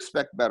really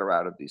expect better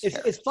out of these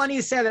characters. It's funny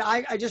you say that.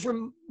 I just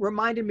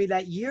reminded me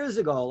that years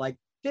ago, like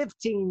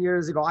 15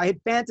 years ago, I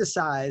had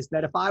fantasized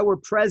that if I were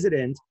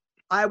president,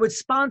 I would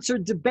sponsor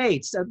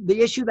debates.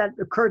 The issue that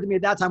occurred to me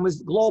at that time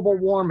was global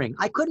warming.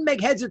 I couldn't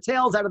make heads or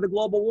tails out of the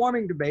global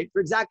warming debate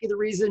for exactly the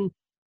reason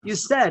you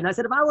said. And I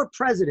said, if I were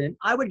president,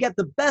 I would get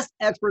the best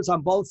experts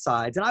on both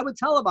sides, and I would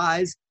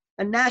televise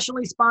a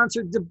nationally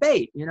sponsored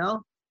debate,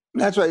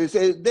 That's right.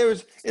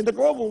 There's in the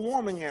global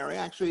warming area,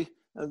 actually,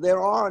 there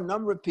are a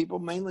number of people,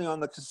 mainly on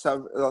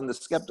the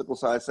skeptical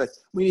side, say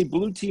we need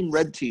blue team,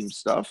 red team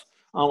stuff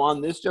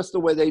on this, just the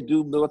way they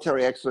do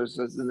military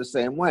exercises in the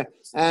same way.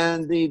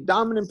 And the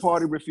dominant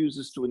party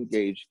refuses to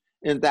engage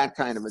in that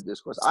kind of a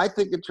discourse. I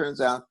think it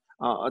turns out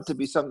to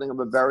be something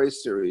of a very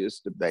serious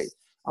debate.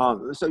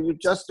 So you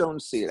just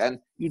don't see it. And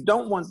you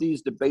don't want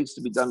these debates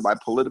to be done by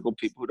political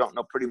people who don't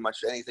know pretty much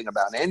anything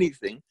about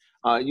anything.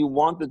 You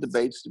want the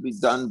debates to be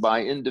done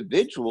by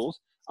individuals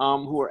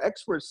who are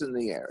experts in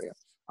the area.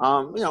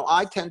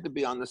 I tend to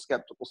be on the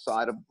skeptical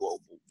side of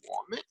global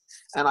warming,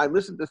 and I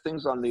listen to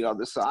things on the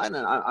other side,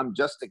 and I'm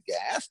just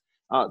aghast.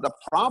 The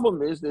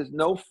problem is there's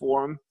no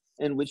forum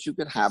in which you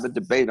could have a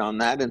debate on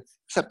that, and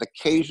except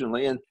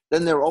occasionally, and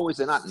then they're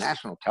not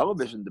national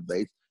television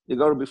debates. You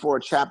go to before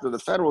a chapter of the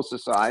Federal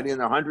Society, and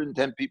there are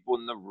 110 people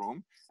in the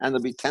room, and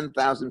there'll be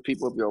 10,000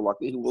 people, if you're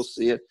lucky, who will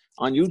see it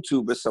on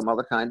YouTube or some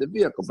other kind of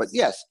vehicle. But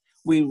yes,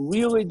 we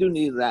really do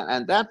need that,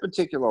 and that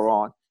particular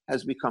art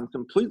has become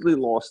completely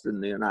lost in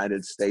the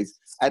United States,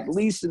 at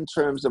least in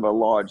terms of a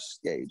large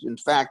stage. In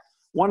fact,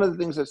 one of the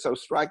things that's so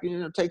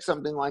striking, take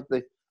something like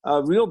the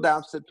real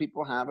doubts that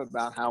people have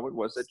about how it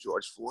was that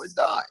George Floyd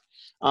died.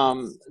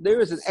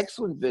 There is an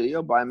excellent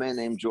video by a man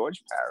named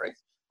George Parry,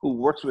 who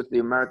works with the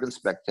American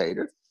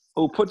Spectator,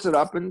 who puts it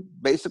up and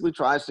basically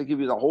tries to give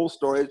you the whole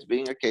story as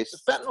being a case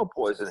of fentanyl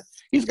poisoning.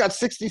 He's got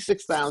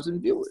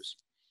 66,000 viewers.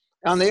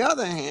 On the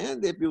other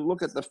hand, if you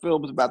look at the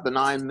films about the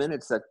 9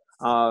 minutes that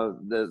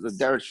the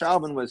Derek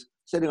Chauvin was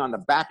sitting on the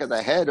back of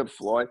the head of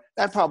Floyd,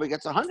 that probably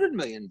gets 100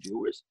 million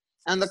viewers.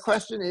 And the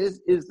question is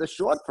the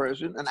short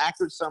version an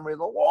accurate summary of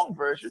the long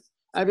version?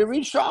 And if you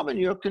read Chauvin,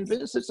 you're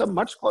convinced it's a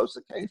much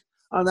closer case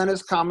than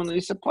is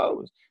commonly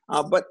supposed.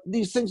 But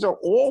these things are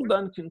all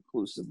done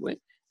conclusively.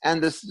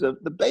 And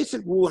the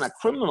basic rule in a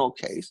criminal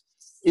case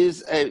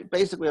is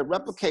basically a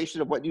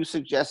replication of what you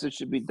suggested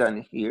should be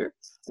done here,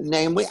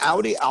 namely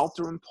audi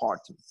alteram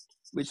partem,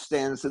 which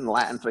stands in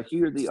Latin for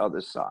hear the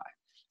other side.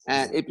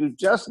 And if you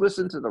just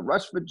listen to the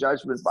Rush for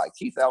Judgment by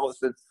Keith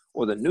Ellison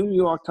or the New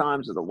York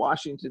Times or the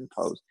Washington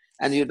Post,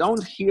 and you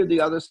don't hear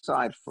the other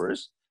side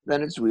first,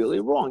 then it's really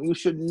wrong. You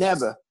should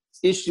never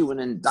issue an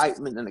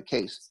indictment in a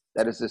case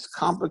that is as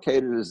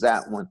complicated as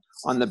that one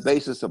on the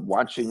basis of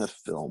watching a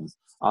film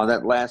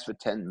that lasts for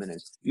 10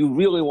 minutes. You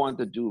really want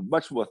to do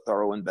much more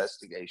thorough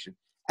investigation.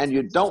 And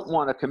you don't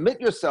want to commit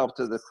yourself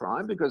to the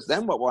crime, because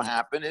then what will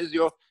happen is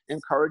you're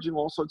encouraging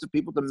all sorts of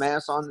people to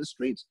mass on the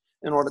streets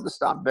in order to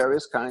stop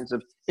various kinds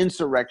of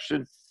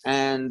insurrection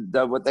and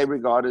what they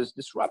regard as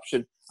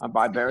disruption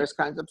by various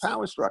kinds of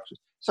power structures.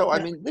 So,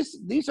 I mean,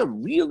 these are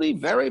really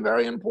very,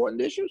 very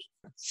important issues.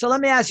 So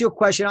let me ask you a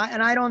question.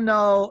 I don't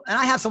know, and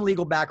I have some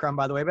legal background,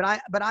 by the way,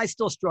 but I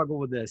still struggle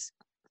with this.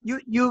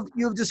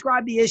 You've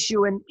described the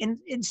issue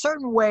in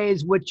certain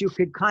ways, which you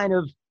could kind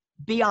of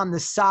be on the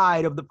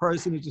side of the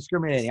person who's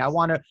discriminating. I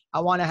want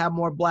to have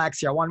more blacks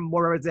here. I want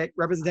more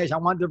representation. I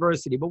want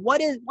diversity. But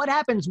what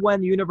happens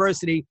when the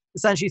university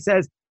essentially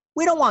says,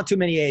 we don't want too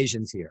many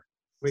Asians here?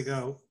 We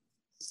go.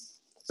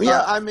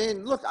 Yeah, I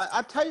mean, look,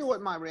 I'll tell you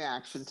what my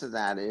reaction to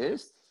that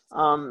is.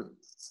 I'm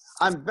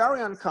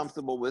very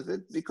uncomfortable with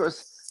it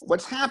because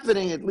what's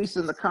happening, at least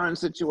in the current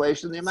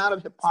situation, the amount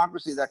of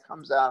hypocrisy that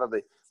comes out of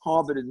the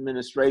Harvard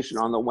administration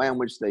on the way in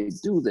which they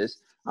do this,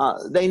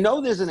 they know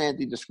there's an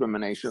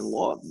anti-discrimination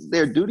law.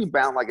 They're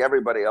duty-bound like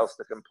everybody else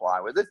to comply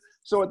with it.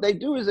 So what they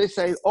do is they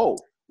say, oh,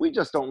 we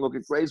just don't look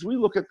at grades, we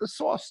look at the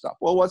soft stuff.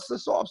 Well, what's the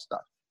soft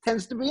stuff?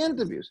 Tends to be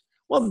interviews.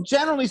 Well,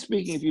 generally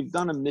speaking, if you've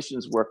done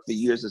admissions work for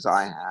years as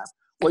I have,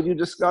 what you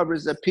discover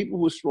is that people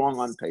who are strong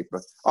on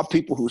paper are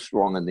people who are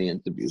strong in the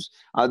interviews.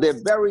 There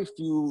are very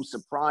few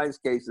surprise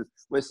cases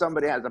where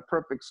somebody has a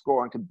perfect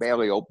score and can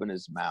barely open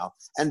his mouth,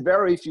 and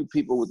very few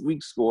people with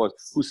weak scores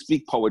who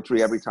speak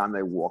poetry every time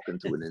they walk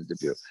into an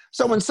interview.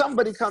 So when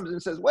somebody comes and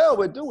says, well,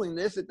 we're doing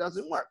this, it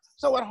doesn't work.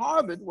 So at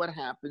Harvard, what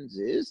happens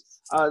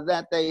is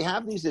that they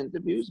have these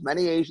interviews.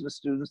 Many Asian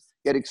students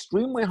get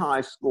extremely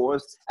high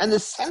scores, and the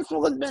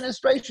central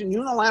administration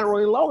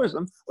unilaterally lowers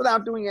them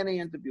without doing any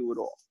interview at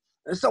all.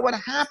 And so what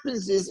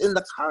happens is, in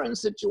the current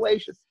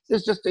situation,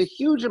 there's just a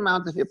huge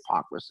amount of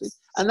hypocrisy,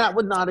 and that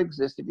would not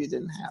exist if you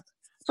didn't have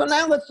it. So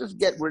now let's just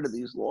get rid of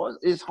these laws.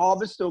 Is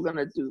Harvard still going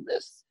to do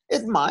this?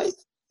 It might,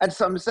 at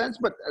some sense,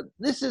 but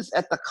this is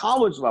at the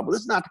college level.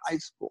 This is not high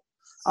school.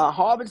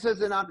 Harvard says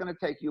they're not going to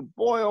take you.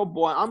 Boy, oh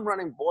boy, I'm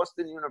running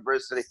Boston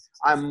University.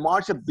 I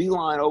march a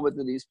beeline over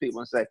to these people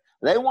and say,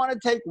 they want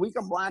to take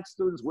weaker black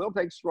students, we'll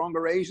take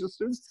stronger Asian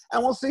students,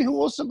 and we'll see who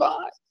will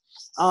survive.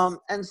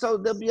 And so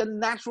there'll be a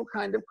natural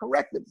kind of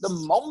corrective. The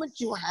moment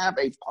you have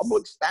a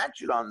public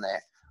statute on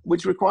there,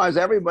 which requires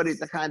everybody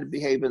to kind of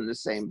behave in the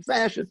same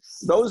fashion,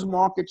 those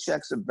market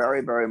checks are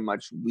very, very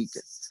much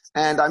weakened.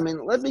 And I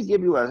mean, let me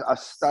give you a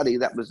study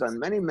that was done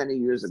many, many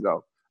years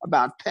ago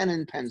about Penn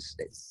and Penn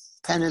State.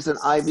 Penn is an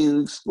Ivy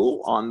League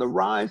school on the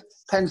rise.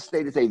 Penn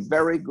State is a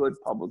very good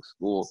public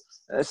school.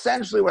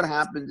 Essentially what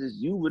happens is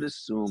you would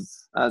assume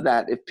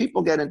that if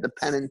people get into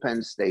Penn and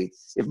Penn State,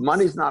 if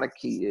money's not a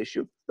key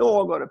issue, they'll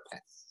all go to Penn.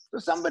 So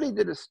somebody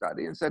did a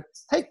study and said,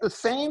 take the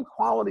same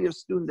quality of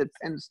student at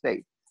Penn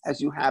State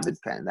as you have at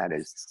Penn, that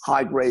is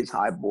high grades,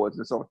 high boards,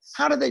 and so on.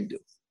 How do they do?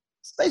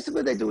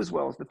 Basically, they do as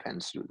well as the Penn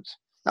students.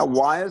 Now,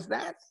 why is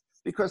that?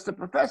 Because the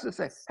professors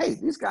say, hey,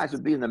 these guys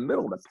would be in the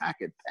middle of the pack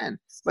at Penn,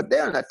 but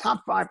they're in the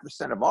top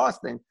 5% of our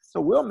thing,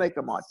 so we'll make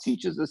them our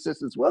teachers,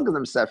 assistants, we'll give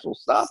them special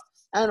stuff,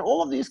 and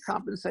all of these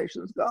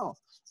compensations go.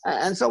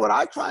 And so what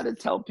I try to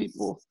tell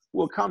people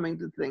who are coming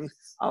to things,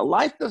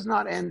 life does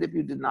not end if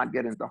you did not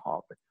get into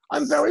Harvard.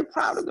 I'm very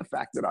proud of the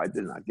fact that I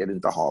did not get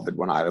into Harvard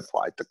when I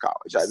applied to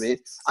college. I mean,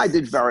 I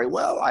did very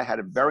well. I had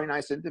a very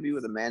nice interview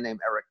with a man named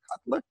Eric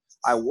Cutler.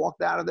 I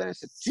walked out of there and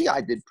said, gee,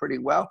 I did pretty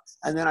well.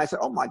 And then I said,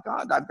 oh my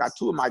God, I've got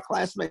two of my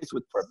classmates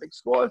with perfect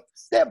scores.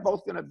 They're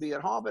both going to be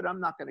at Harvard.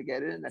 I'm not going to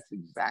get in. That's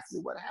exactly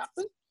what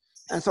happened.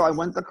 And so I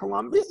went to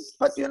Columbia.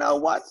 But you know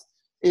what?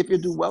 If you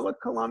do well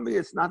at Columbia,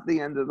 it's not the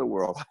end of the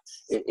world.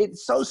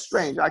 It's so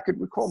strange. I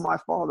could recall my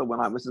father when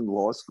I was in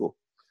law school.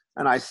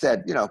 And I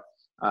said, you know,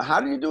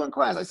 how did you do in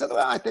class? I said,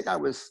 well, I think I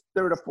was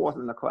third or fourth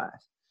in the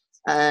class.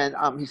 And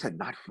he said,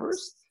 not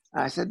first?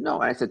 And I said,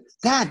 no. And I said,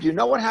 Dad, you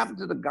know what happened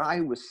to the guy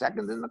who was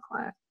second in the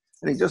class?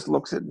 And he just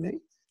looks at me.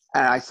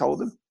 And I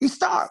told him, he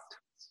starved.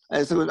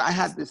 And so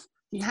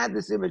he had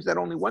this image that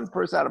only one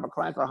person out of a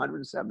class of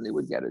 170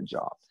 would get a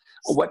job.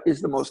 What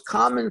is the most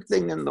common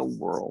thing in the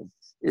world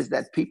is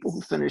that people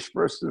who finish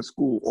first in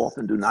school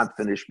often do not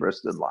finish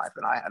first in life.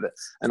 And I had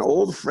an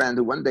old friend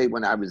who one day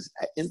when I was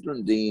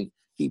interim dean,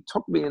 he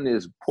took me in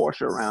his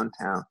Porsche around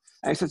town.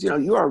 And he says, you know,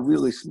 you are a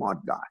really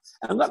smart guy.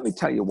 And let me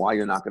tell you why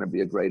you're not going to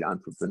be a great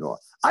entrepreneur.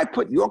 I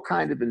put your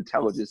kind of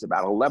intelligence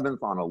about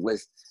 11th on a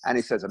list. And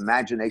he says,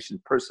 imagination,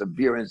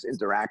 perseverance,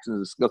 interactions,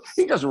 and skills.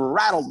 He just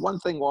rattled one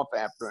thing off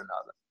after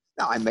another.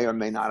 Now, I may or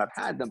may not have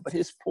had them, but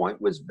his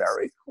point was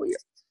very clear.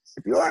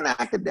 If you're an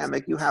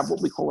academic, you have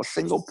what we call a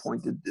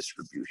single-pointed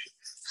distribution.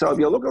 So if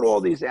you look at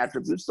all these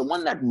attributes, the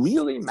one that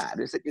really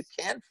matters that you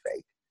can't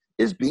fake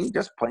is being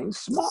just plain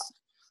smart.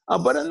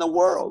 But in the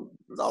world,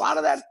 a lot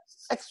of that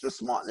extra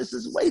smartness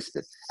is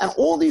wasted. And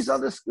all these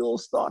other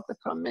skills start to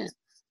come in.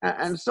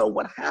 And so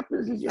what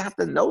happens is you have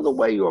to know the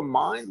way your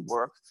mind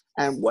works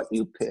and what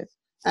you pick.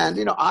 And,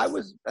 you know, I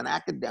was an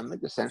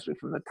academic essentially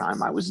from the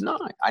time I was 9.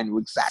 I knew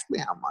exactly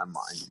how my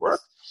mind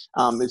worked.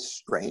 It's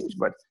strange,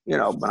 but, you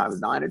know, when I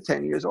was 9 or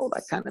 10 years old, I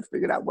kind of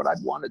figured out what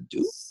I'd want to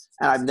do.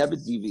 And I've never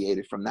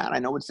deviated from that. I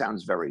know it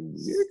sounds very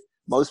weird.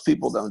 Most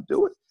people don't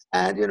do it.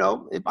 And, you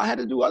know, if I had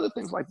to do other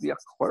things like be a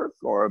clerk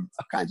or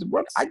kinds of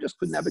work, I just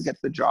could never get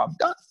the job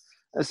done.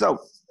 And so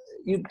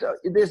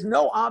there's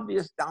no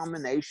obvious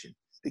domination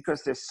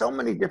because there's so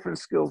many different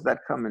skills that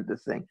come into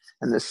thing.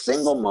 And the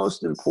single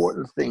most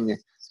important thing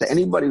to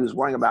anybody who's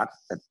worrying about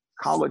at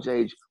college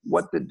age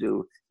what to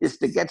do is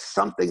to get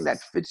something that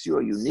fits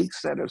your unique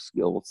set of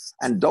skills,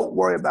 and don't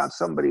worry about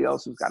somebody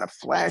else who's got a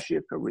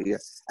flashier career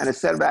and a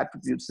set of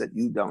attributes that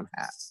you don't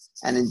have.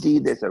 And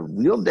indeed, there's a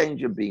real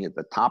danger being at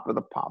the top of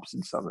the pops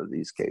in some of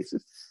these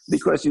cases,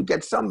 because you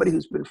get somebody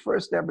who's been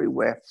first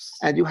everywhere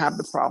and you have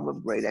the problem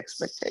of great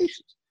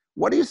expectations.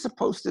 What are you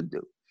supposed to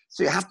do?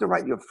 So you have to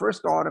write your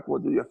first article or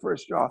do your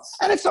first job,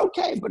 and it's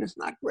okay, but it's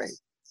not great.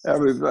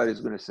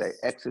 Everybody's going to say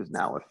X is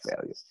now a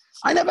failure.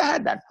 I never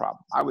had that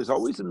problem. I was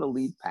always in the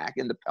lead pack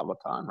in the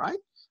peloton, right?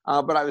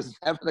 But I was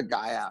never the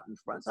guy out in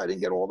front, so I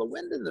didn't get all the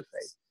wind in the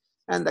face.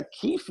 And the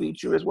key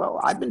feature is, well,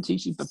 I've been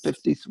teaching for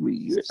 53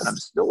 years and I'm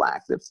still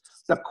active.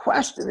 The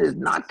question is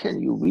not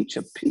can you reach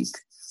a peak?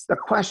 The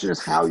question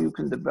is how you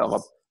can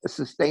develop a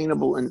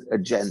sustainable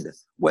agenda,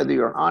 whether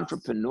you're an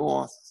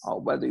entrepreneur or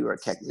whether you're a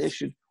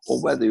technician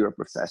or whether you're a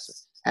professor.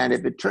 And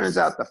if it turns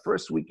out the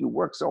first week you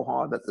work so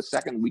hard that the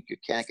second week you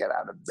can't get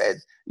out of bed,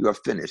 you're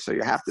finished. So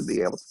you have to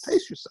be able to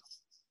pace yourself.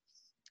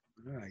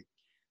 All right.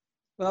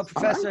 Well,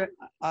 Professor,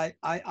 I'm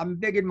a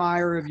big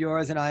admirer of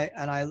yours, and I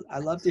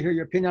love to hear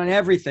your opinion on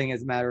everything,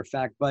 as a matter of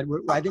fact. But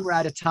I think we're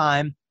out of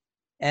time,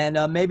 and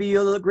maybe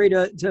you'll agree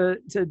to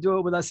do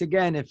it with us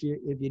again if you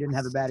didn't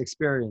have a bad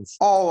experience.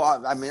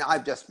 Oh, I mean,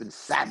 I've just been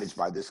savaged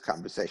by this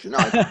conversation.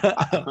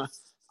 No,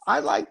 I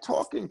like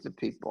talking to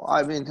people.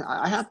 I mean,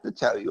 I have to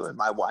tell you, and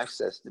my wife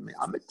says to me,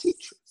 I'm a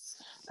teacher,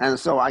 and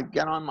so I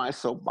get on my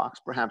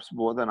soapbox perhaps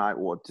more than I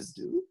ought to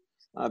do.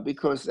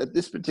 Because at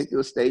this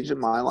particular stage of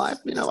my life,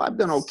 I've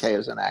done okay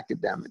as an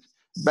academic,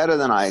 better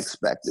than I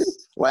expected,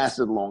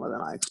 lasted longer than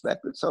I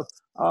expected. So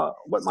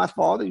what my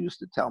father used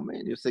to tell me,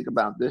 and you think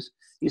about this,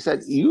 he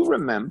said, you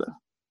remember,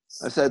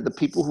 I said, the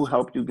people who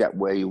helped you get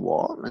where you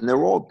are, and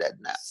they're all dead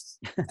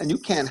now, and you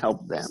can't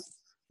help them,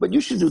 but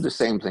you should do the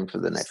same thing for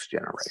the next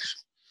generation.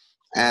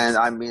 And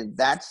I mean,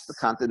 that's the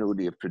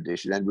continuity of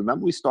tradition. And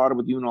remember, we started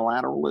with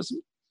unilateralism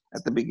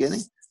at the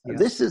beginning? Yeah.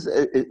 This is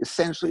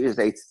essentially is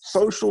a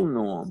social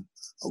norm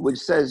which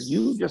says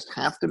you just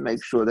have to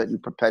make sure that you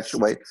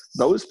perpetuate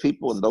those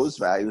people and those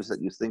values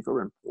that you think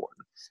are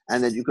important.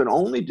 And that you can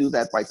only do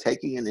that by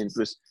taking an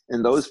interest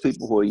in those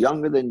people who are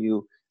younger than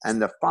you.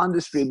 And the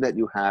fondest dream that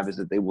you have is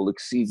that they will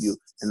exceed you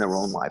in their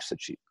own life's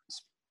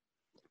achievements.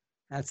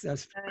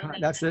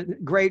 That's a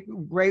great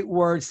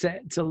words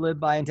to live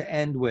by and to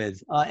end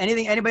with.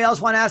 Anybody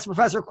else want to ask the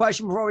professor a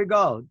question before we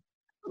go?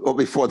 Well,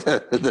 before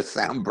the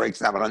sound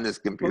breaks out on this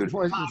computer.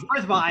 First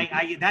of all,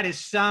 that is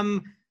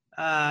some.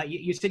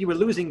 You said you were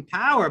losing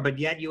power, but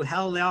yet you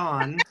held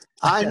on.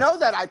 I know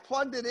that. I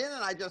plugged it in,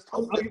 and I just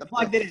hope that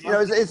plugged it in.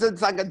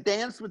 It's like a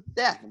dance with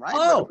death, right?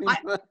 Oh,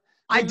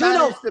 I do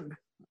know.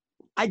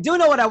 I do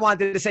know what I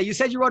wanted to say. You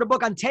said you wrote a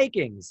book on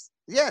takings.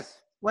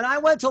 Yes. When I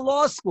went to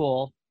law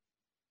school,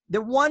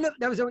 there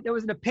was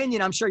an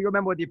opinion. I'm sure you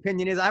remember what the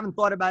opinion is. I haven't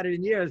thought about it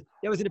in years.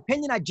 There was an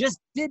opinion I just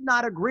did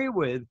not agree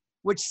with,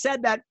 which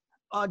said that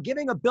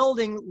giving a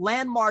building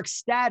landmark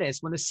status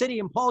when the city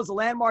imposed a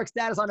landmark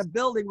status on a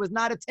building was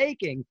not a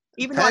taking.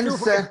 Even though I knew.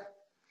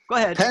 Go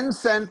ahead. Penn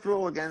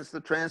Central against the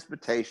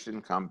transportation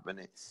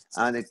company,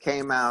 and it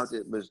came out.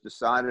 It was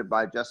decided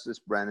by Justice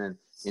Brennan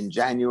in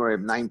January of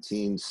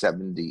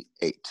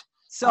 1978.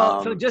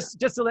 So just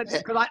to let,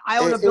 because I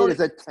own a building.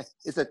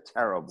 It's a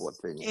terrible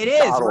opinion. It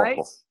is, right?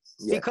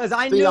 Yeah. Because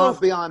I knew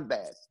beyond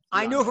bad.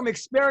 I knew from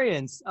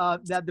experience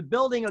that the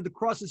building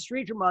across the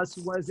street from us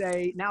was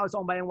now it's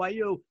owned by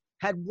NYU.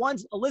 Had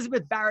once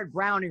Elizabeth Barrett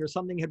Browning or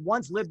something had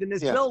once lived in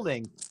this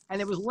building,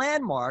 and it was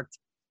landmarked,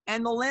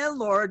 and the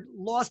landlord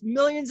lost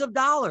millions of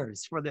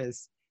dollars for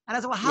this. And I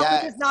said, well,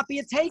 how could this not be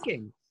a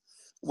taking?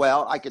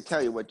 Well, I could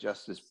tell you what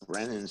Justice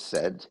Brennan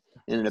said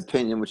in an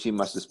opinion, which he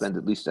must have spent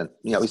at least,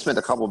 he spent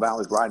a couple of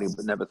hours writing,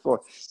 but never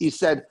thought. He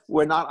said,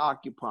 we're not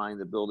occupying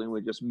the building.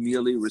 We're just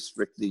merely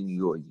restricting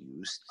your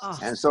use. Oh.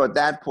 And so at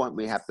that point,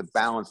 we have to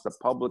balance the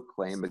public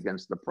claim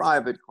against the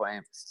private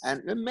claim.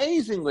 And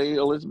amazingly,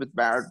 Elizabeth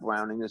Barrett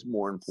Browning is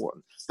more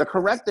important. The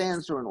correct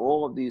answer in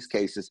all of these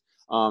cases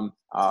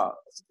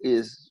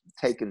is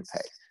take and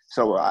pay.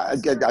 So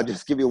again, I'll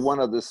just give you one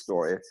other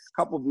story. A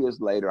couple of years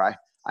later,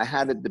 I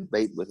had a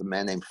debate with a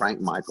man named Frank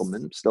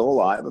Michelman, still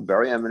alive, a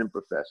very eminent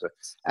professor,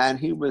 and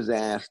he was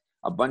asked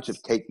a bunch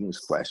of takings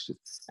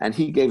questions, and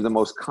he gave the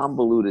most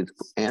convoluted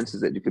answers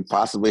that you could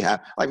possibly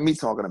have, like me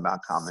talking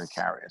about common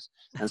carriers.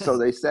 And so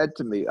they said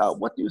to me,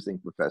 what do you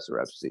think, Professor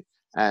Epstein?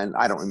 And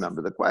I don't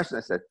remember the question.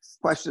 I said,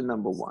 question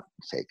number 1,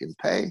 take and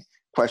pay.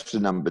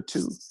 Question number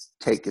 2,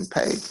 take and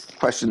pay.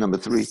 Question number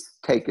 3,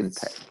 take and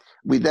pay.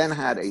 We then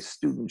had a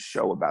student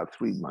show about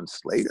 3 months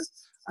later.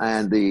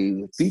 And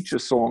the feature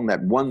song that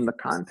won the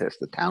contest,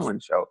 the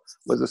talent show,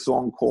 was a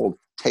song called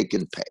Take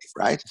and Pay,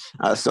 right?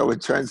 So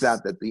it turns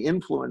out that the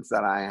influence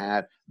that I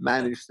had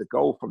managed to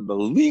go from the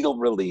legal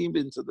regime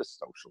into the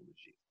social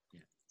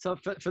regime. So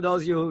for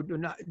those of you who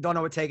don't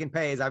know what Take and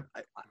Pay is,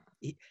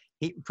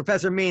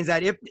 Professor means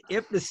that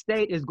if the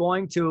state is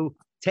going to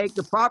take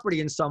the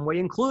property in some way,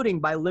 including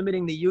by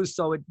limiting the use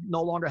so it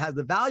no longer has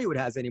the value it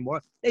has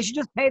anymore, they should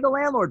just pay the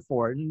landlord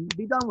for it and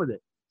be done with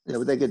it. Yeah,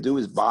 what they could do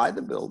is buy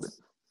the building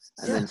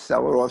and then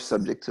sell it off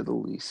subject to the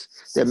lease.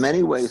 There are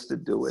many ways to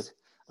do it.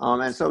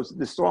 And so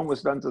the song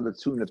was done to the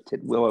tune of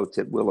Titwillow,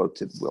 Titwillow,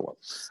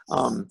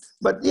 Titwillow.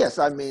 But yes,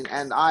 I mean,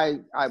 and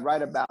I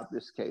write about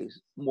this case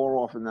more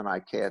often than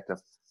I care to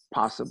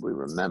possibly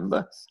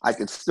remember. I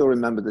can still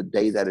remember the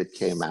day that it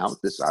came out.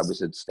 I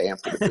was at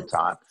Stanford at the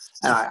time.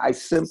 And I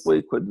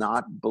simply could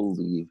not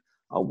believe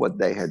what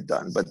they had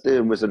done. But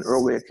there was an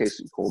earlier case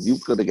called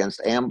Euclid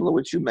against Ambler,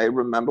 which you may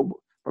remember,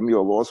 from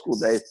your law school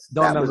days.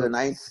 Don't That was a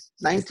remember.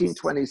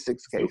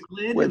 1926 case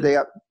Euclid? where they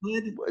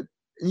Euclid?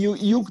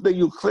 the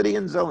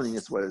Euclidean zoning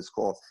is what it's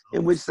called,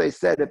 in which they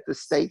said if the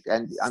state,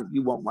 and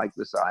you won't like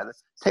this either,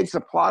 takes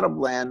a plot of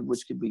land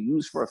which could be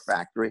used for a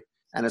factory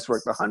and it's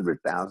worth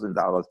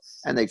 $100,000,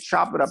 and they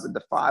chop it up into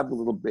 5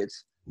 little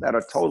bits that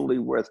are totally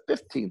worth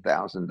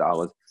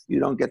 $15,000, you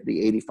don't get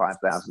the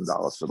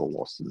 $85,000 for the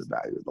loss in the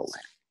value of the land.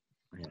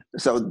 Yeah.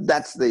 So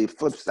that's the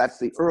flips. That's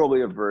the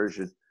earlier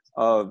version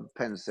of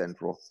Penn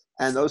Central.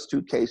 And those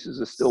 2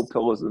 cases are still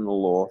pillars in the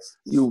law.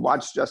 You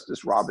watch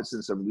Justice Roberts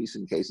in some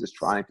recent cases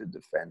trying to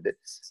defend it,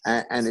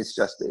 and it's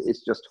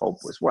just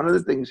hopeless. One of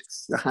the things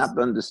you have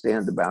to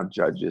understand about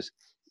judges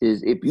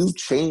is if you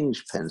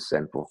change Penn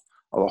Central,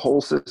 the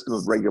whole system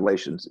of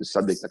regulations is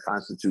subject to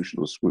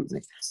constitutional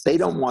scrutiny. They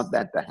don't want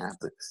that to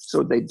happen. So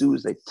what they do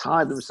is they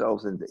tie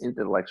themselves into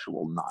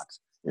intellectual knots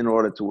in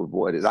order to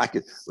avoid it. I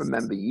can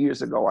remember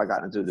years ago, I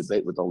got into a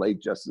debate with the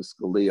late Justice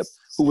Scalia,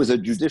 who was a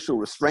judicial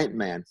restraint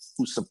man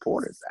who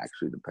supported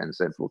actually the Penn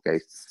Central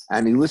case.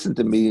 And he listened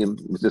to me and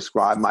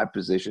describe my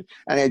position,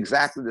 and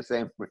exactly the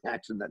same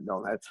reaction that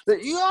Noam had.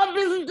 That your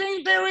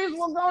Byzantine theories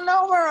will go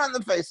nowhere on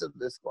the face of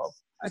this globe.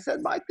 I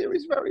said, my theory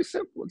is very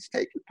simple. It's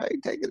take and pay,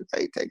 take and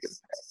pay, take and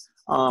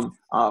pay.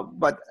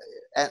 But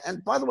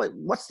by the way,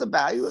 what's the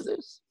value of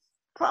this?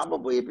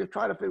 Probably, if you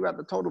try to figure out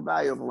the total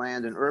value of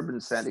land in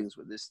urban settings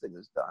where this thing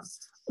is done,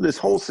 this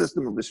whole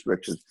system of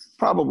restrictions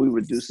probably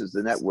reduces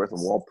the net worth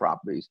of all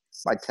properties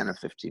by 10 or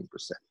 15%.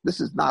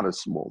 This is not a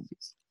small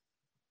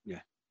deal.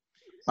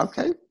 Yeah.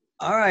 Okay.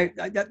 All right.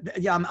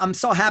 I'm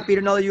so happy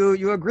to know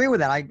you agree with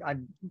that. I've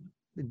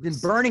been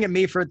burning at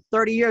me for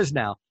 30 years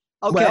now.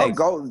 Okay.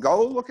 Well,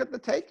 go look at the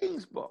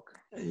Takings book.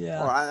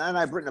 Yeah. And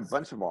I've written a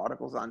bunch of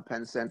articles on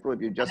Penn Central.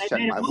 If you just And check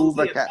they made my a movie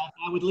Hoover about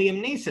that with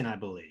Liam Neeson, I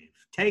believe.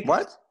 Taken.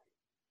 What?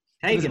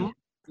 Taken.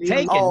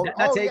 Taken. Oh,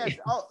 Taken. yes.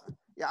 Oh,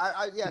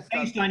 yeah. Yes.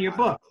 Based on your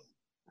book.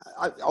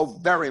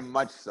 Very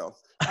much so.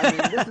 I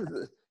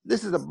mean,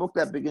 this is a book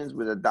that begins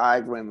with a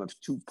diagram of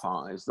 2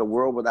 pies: the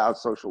world without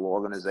social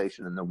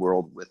organization and the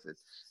world with it.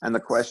 And the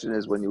question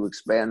is, when you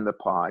expand the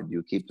pie, do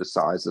you keep the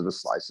size of the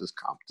slices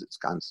constant?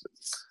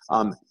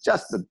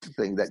 Just the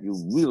thing that you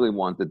really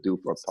want to do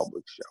for a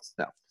public show.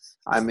 No.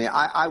 I mean,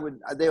 I would.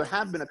 There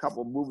have been a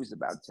couple of movies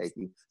about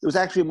taking. There was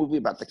actually a movie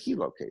about the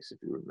Kilo case, if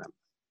you remember,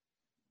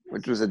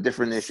 which was a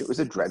different issue. It was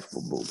a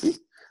dreadful movie.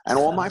 And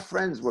all my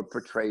friends were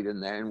portrayed in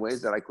there in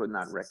ways that I could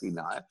not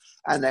recognize.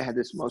 And they had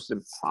this most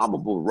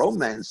improbable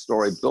romance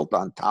story built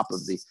on top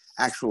of the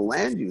actual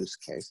land use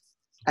case.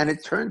 And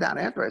it turned out,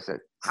 after I said,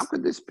 how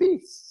could this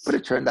be? But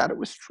it turned out it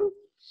was true.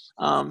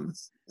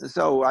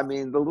 So, I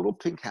mean, the little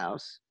pink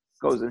house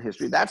goes in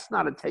history. That's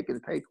not a take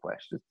and pay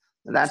question.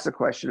 That's a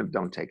question of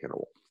don't take it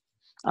all.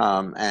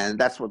 And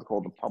that's what's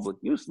called the public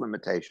use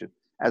limitation,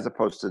 as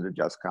opposed to the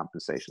just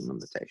compensation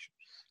limitation.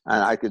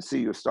 And I could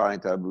see you starting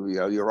to,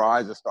 your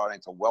eyes are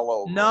starting to well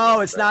over. No,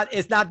 it's not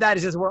that.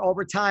 It's just we're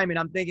over time. And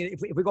I'm thinking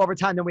if we go over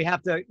time, then we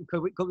have to,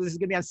 because this is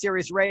going to be on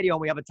Sirius Radio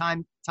and we have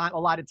a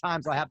lot of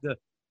time. So I have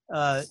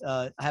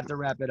to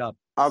wrap it up.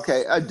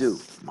 Okay, adieu,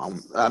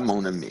 mon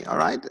ami, all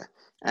right?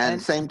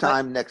 And same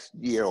time next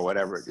year or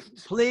whatever it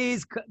is.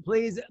 Please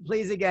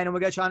again, and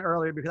we'll get you on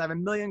earlier because I have a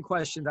million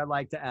questions I'd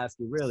like to ask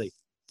you, really.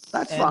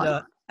 That's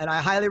fine. And I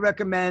highly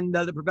recommend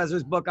the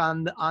professor's book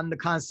on the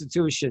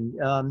Constitution.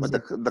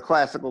 The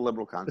classical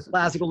liberal Constitution. The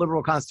classical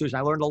liberal Constitution.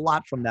 I learned a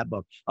lot from that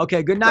book.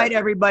 Okay, good night,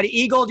 everybody.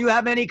 Eagle, do you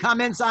have any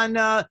comments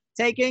on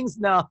takings?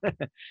 No.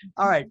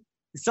 All right.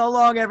 So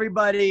long,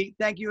 everybody.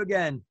 Thank you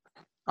again.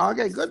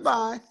 Okay,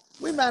 goodbye.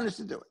 We managed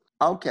to do it.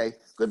 Okay,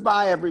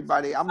 goodbye,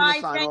 everybody. I'm going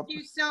to sign off. Thank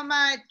you so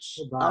much.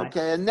 Goodbye.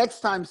 Okay, and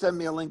next time send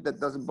me a link that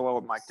doesn't blow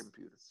up my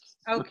computer.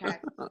 Okay.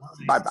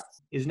 Bye-bye.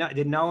 Did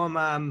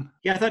Noam?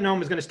 Yeah, I thought Noam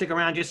was going to stick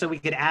around just so we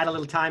could add a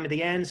little time at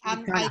the end. So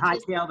he kind of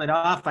hightailed it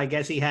off. I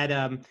guess he had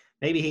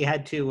maybe he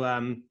had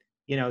to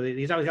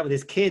he's always got with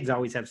his kids.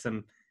 Always have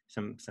some.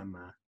 Do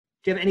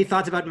you have any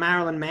thoughts about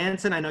Marilyn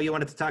Manson? I know you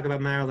wanted to talk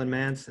about Marilyn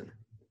Manson.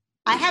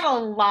 I have a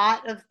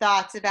lot of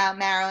thoughts about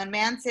Marilyn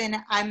Manson.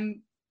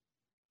 I'm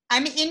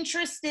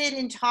interested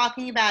in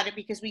talking about it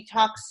because we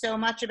talk so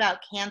much about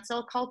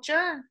cancel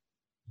culture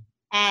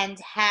and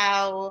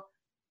how,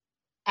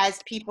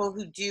 as people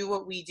who do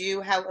what we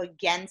do, how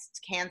against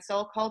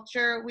cancel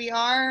culture we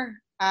are,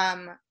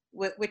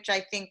 which I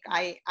think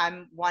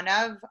I'm one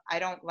of. I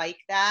don't like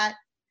that.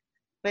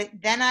 But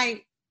then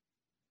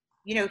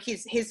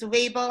his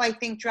label, I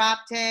think,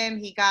 dropped him.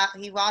 He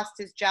lost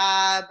his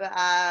job.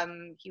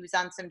 He was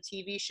on some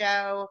TV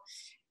show.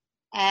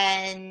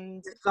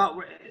 And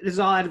this is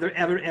all out of the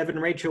Evan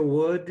Rachel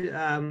Wood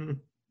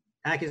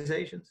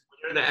accusations.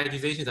 What are the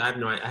accusations? I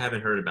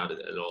haven't heard about it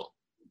at all.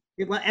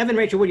 Well, Evan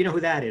Rachel Wood, you know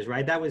who that is,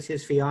 right? That was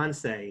his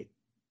fiance.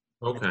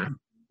 Okay.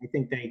 I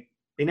think they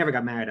never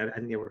got married. I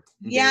think they were.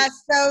 Yeah.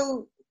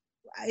 So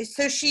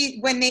she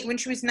when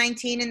she was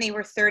 19 and they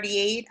were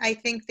 38, I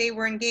think they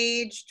were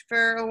engaged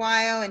for a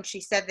while. And she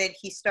said that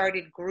he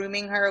started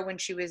grooming her when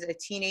she was a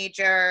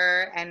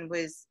teenager and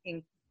was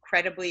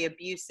incredibly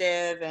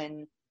abusive.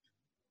 And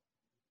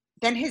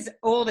then his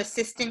old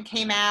assistant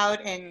came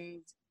out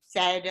and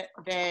said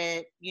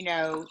that, you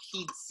know,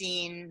 he'd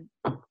seen,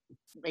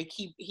 like,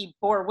 he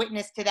bore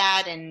witness to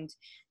that, and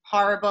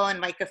horrible,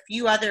 and like a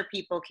few other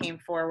people came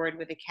forward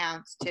with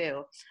accounts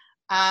too.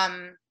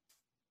 I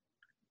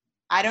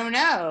don't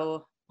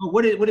know. Well,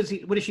 what does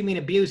she mean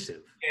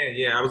abusive?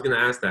 Yeah, I was gonna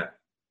ask that.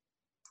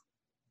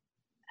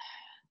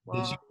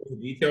 Well, did she go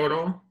into detail at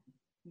all?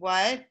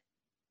 what?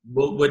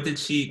 Well, what did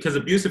she? Because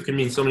abusive can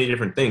mean so many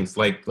different things.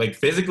 Like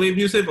physically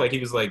abusive, like he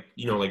was like,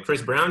 you know, like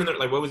Chris Brown, and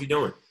like what was he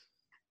doing?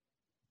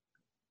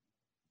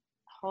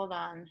 Hold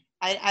on.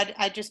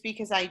 I just,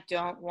 because I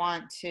don't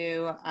want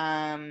to.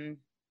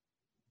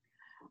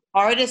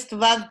 Artist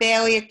Love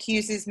Bailey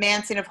accuses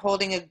Manson of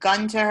holding a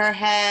gun to her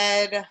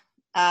head.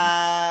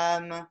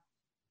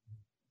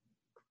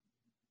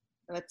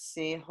 Let's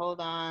see. Hold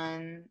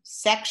on.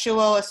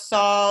 Sexual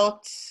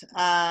assault.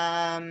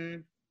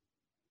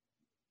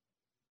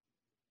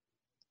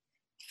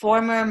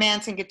 Former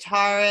Manson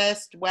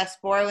guitarist Wes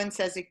Borland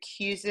says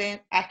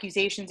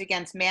accusations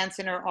against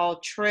Manson are all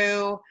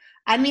true.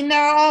 I mean,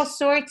 there are all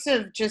sorts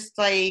of just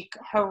like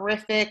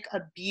horrific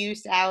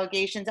abuse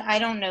allegations. I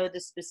don't know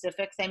the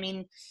specifics. I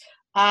mean,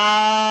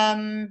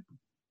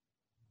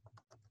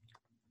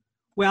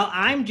 Well,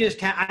 I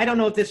don't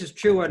know if this is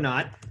true or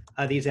not,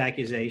 these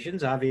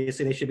accusations.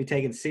 Obviously, they should be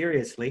taken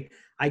seriously.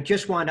 I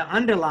just want to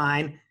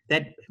underline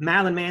that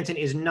Marilyn Manson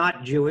is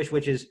not Jewish,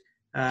 which is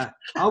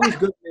always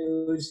good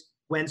news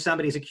when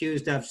somebody's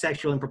accused of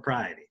sexual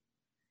impropriety.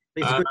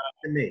 It's good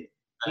to me.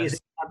 He's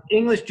of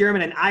English,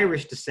 German, and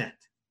Irish descent.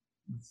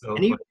 So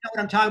and you know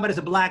what I'm talking about as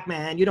a black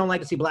man. You don't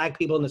like to see black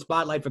people in the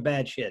spotlight for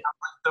bad shit.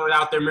 Throw it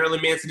out there.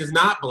 Marilyn Manson is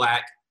not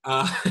black.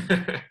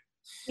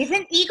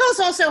 Isn't Eagles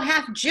also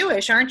half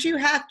Jewish? Aren't you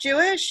half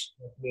Jewish?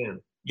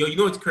 Man. Yo, you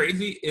know what's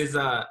crazy is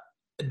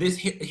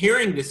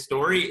hearing this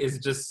story is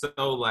just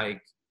so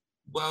like,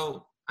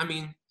 well, I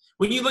mean,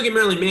 when you look at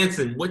Marilyn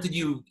Manson, what did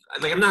you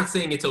like? I'm not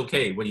saying it's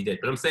okay what he did,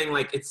 but I'm saying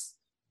like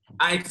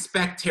I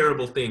expect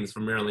terrible things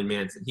from Marilyn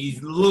Manson. He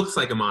looks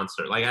like a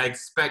monster. Like I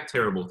expect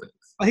terrible things.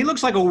 Well, he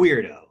looks like a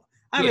weirdo.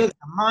 I mean, he looks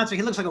like a monster.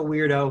 He looks like a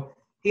weirdo.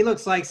 He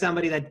looks like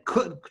somebody that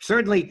could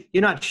certainly.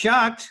 You're not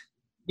shocked.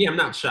 Yeah, I'm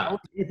not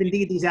shocked. If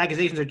indeed these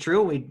accusations are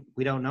true,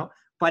 we don't know.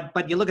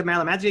 But you look at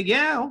Marilyn Manson,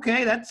 yeah,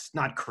 okay, that's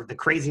not the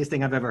craziest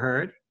thing I've ever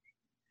heard.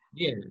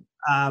 Yeah.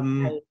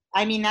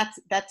 I mean,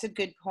 that's a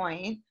good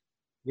point.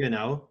 You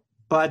know,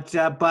 but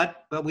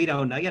we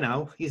don't know. You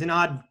know, he's an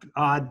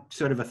odd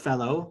sort of a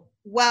fellow.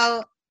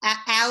 Well,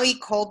 Allie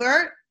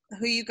Colbert,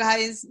 who you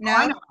guys know.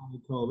 I know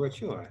Allie Colbert,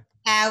 sure.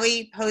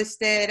 Allie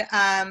posted,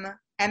 I'm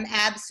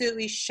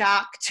absolutely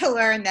shocked to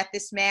learn that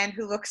this man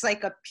who looks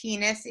like a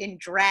penis in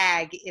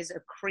drag is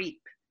a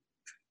creep.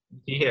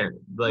 Yeah,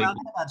 like well,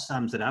 that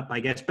sums it up, I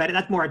guess. But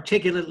that more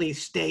articulately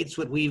states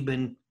what we've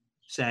been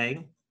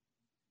saying.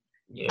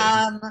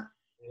 Yeah.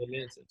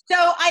 So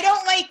I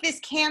don't like this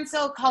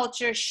cancel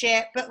culture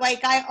shit, but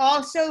like I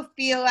also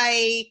feel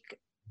like,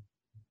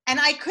 and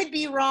I could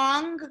be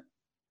wrong,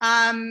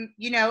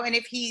 you know, and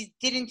if he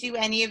didn't do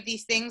any of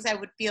these things, I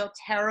would feel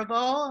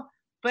terrible.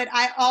 But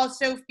I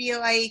also feel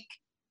like,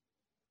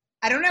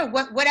 I don't know,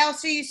 what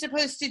else are you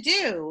supposed to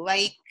do?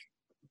 Like,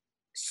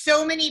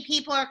 so many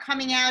people are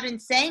coming out and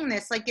saying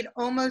this, like it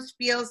almost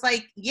feels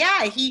like,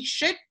 yeah, he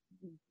should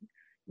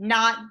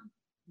not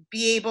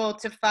be able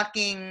to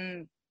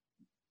fucking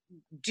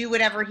do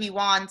whatever he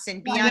wants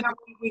and be on.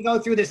 We go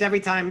through this every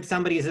time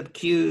somebody is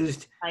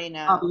accused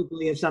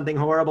publicly of something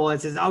horrible.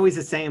 It's always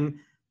the same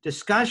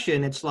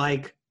discussion. It's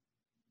like,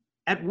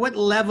 at what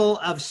level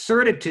of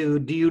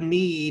certitude do you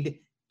need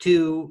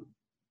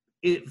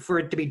for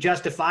it to be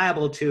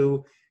justifiable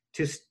to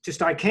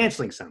start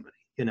canceling somebody?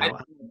 You know, I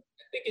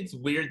think it's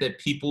weird that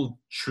people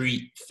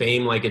treat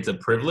fame like it's a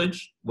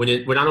privilege when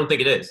I don't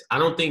think it is. I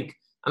don't think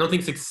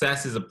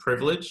success is a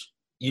privilege.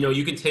 You know,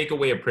 you can take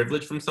away a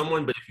privilege from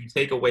someone, but if you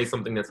take away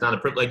something that's not a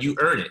privilege, like you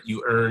earn it.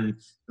 You earn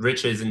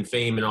riches and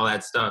fame and all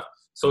that stuff.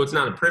 So it's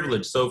not a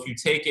privilege. So if you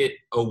take it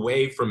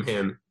away from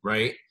him,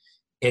 right,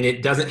 and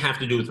it doesn't have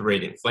to do with the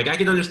ratings. Like I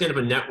can understand if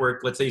a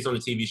network, let's say he's on a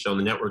TV show and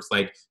the network's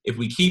like, if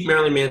we keep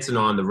Marilyn Manson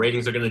on, the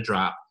ratings are going to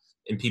drop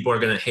and people are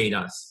going to hate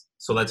us.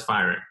 So let's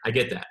fire him. I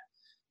get that.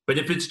 But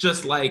if it's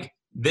just like,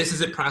 this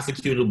isn't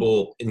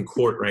prosecutable in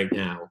court right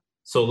now,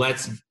 so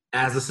let's,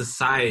 as a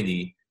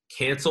society,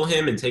 cancel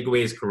him and take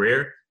away his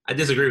career, I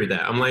disagree with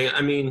that. I'm like,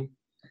 I mean.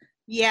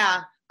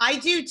 Yeah, I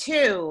do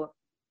too.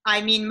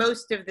 I mean,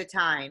 most of the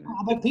time.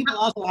 But people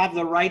also have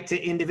the right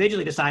to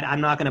individually decide,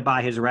 I'm not going to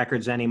buy his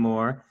records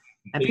anymore.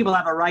 And people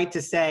have a right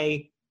to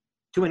say,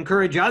 to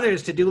encourage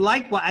others to do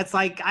likewise. It's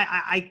like,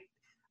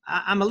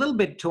 I'm a little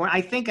bit torn.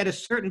 I think at a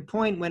certain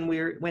point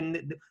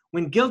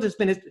when guilt has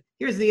been,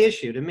 here's the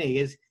issue to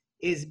me,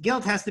 is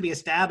guilt has to be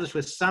established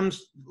with some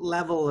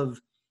level of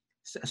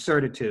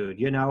certitude,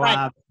 you know?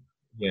 Right.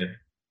 Yeah.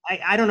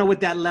 I don't know what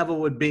that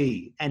level would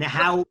be, and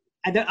how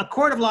a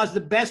court of law is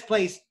the best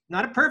place,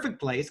 not a perfect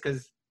place,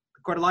 because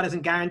the court of law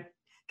doesn't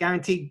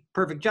guarantee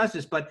perfect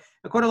justice, but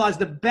a court of law is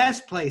the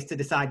best place to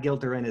decide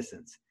guilt or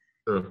innocence.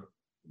 Sure.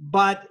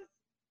 But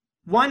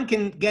one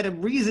can get a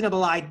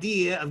reasonable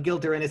idea of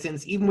guilt or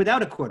innocence even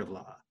without a court of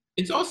law.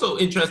 It's also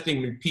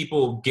interesting when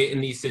people get in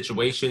these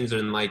situations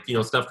and like, you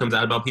know, stuff comes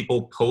out about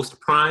people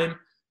post-prime.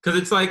 Because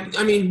it's like,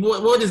 I mean,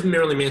 what is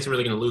Marilyn Manson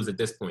really going to lose at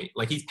this point?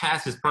 Like, he's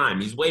past his prime.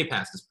 He's way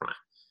past his prime.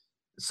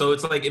 So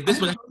it's like, if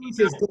this was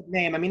his good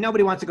name, I mean,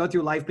 nobody wants to go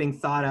through life being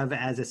thought of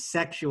as a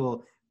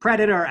sexual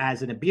predator,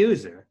 as an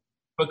abuser.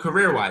 But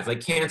career-wise, like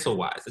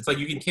cancel-wise, it's like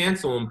you can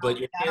cancel him, but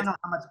I don't know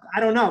how much.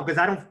 I don't know, because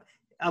I don't.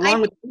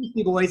 Along with these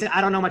people,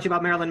 I don't know much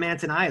about Marilyn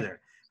Manson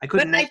either. I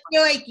couldn't. But I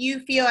feel like you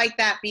feel like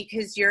that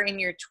because you're in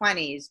your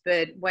 20s.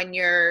 But when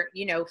you're,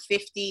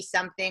 50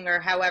 something or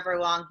however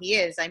long he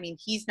is, I mean,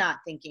 he's not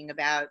thinking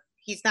about.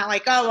 He's not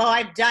like, oh, well,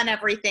 I've done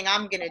everything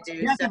I'm gonna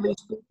do. So.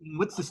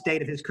 What's the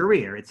state of his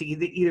career? It's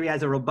either he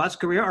has a robust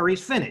career or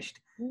he's finished.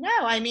 No,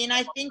 I mean,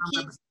 I think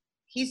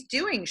he's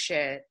doing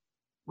shit.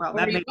 Well,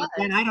 that makes sense.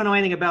 And I don't know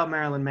anything about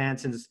Marilyn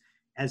Manson's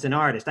as an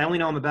artist. I only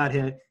know him about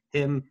him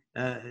because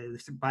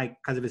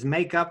of his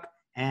makeup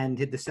and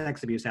the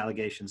sex abuse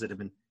allegations that have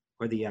been,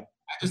 I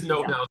just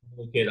know when I was a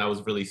little kid, I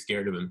was really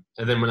scared of him.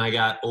 And then when I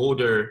got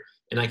older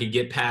and I could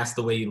get past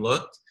the way he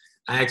looked,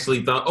 I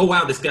actually thought, oh,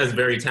 wow, this guy's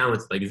very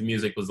talented. Like, his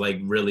music was, like,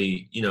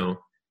 really,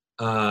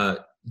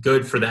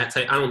 good for that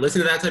type. I don't listen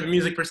to that type of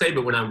music per se,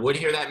 but when I would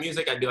hear that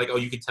music, I'd be like, oh,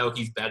 you could tell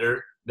he's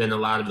better than a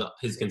lot of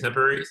his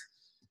contemporaries.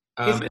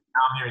 And now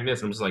I'm hearing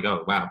this, I'm just like,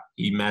 oh, wow,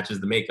 he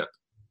matches the makeup.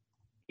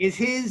 Is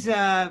his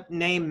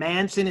name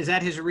Manson? Is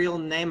that his real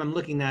name? I'm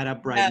looking that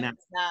up right now.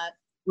 It's not.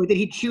 Or did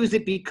he choose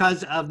it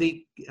because of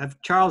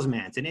Charles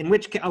Manson? In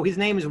which case, his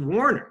name is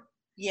Warner.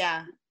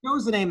 Yeah. He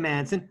chose the name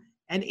Manson,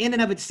 and in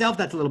and of itself,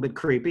 that's a little bit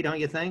creepy, don't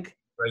you think?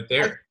 Right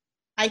there.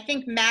 I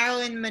think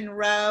Marilyn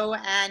Monroe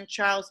and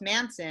Charles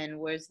Manson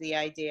was the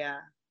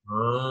idea.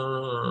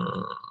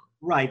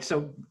 Right.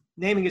 So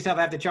naming yourself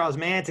after Charles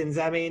Manson's,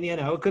 I mean,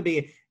 it could be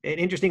an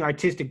interesting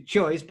artistic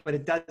choice, but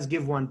it does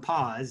give one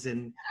pause,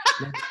 and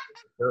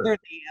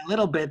certainly a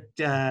little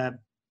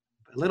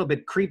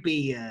bit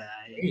creepy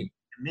to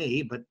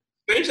me. But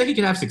strange that he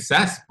could have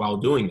success while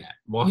doing that.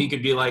 While he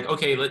could be like,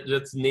 okay,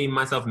 let's name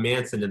myself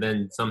Manson, and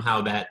then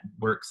somehow that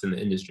works in the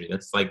industry.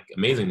 That's like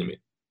amazing to me.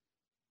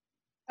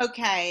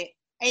 Okay.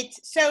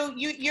 So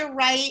you're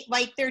right.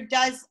 Like there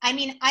does, I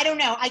mean, I don't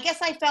know. I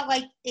guess I felt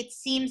like it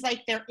seems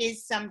like there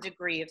is some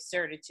degree of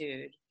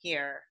certitude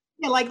here.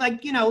 Yeah,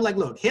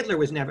 look, Hitler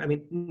was never, I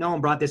mean, no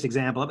one brought this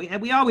example up.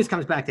 We always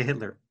comes back to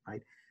Hitler,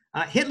 right?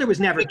 Hitler was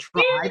never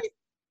tried.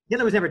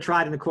 Hitler was never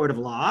tried in a court of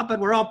law, but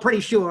we're all pretty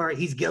sure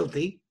he's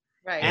guilty.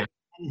 Right.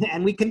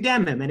 And we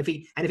condemn him. And if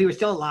he was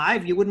still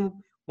alive, you wouldn't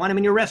want him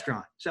in your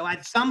restaurant. So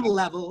at some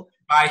level,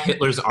 buy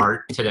Hitler's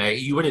art today,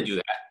 you wouldn't do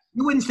that.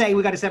 You wouldn't say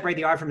we got to separate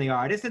the art from the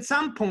artist. At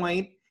some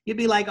point, you'd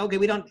be like, okay,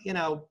 we don't,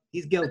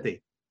 he's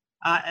guilty.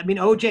 I mean,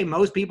 OJ,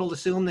 most people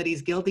assume that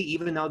he's guilty,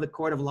 even though the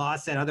court of law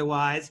said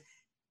otherwise.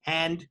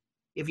 And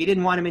if you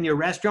didn't want him in your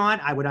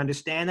restaurant, I would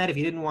understand that. If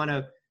you didn't want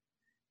to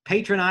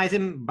patronize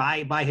him,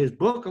 buy his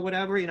book or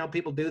whatever,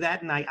 people do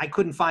that. And I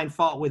couldn't find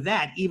fault with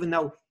that, even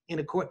though in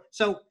a court.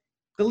 So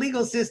the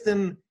legal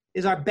system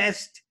is our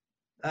best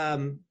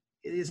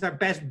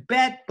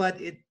bet, but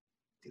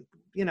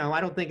I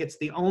don't think it's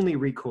the only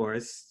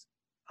recourse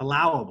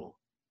allowable.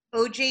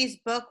 OJ's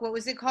book, what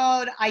was it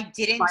called? I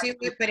didn't do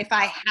it, but if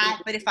I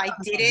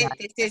did it,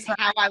 this is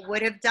how I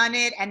would have done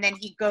it. And then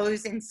he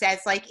goes and says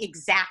like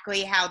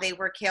exactly how they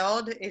were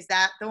killed. Is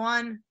that the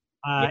one?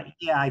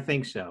 Yeah, I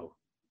think so.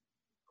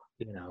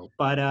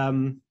 But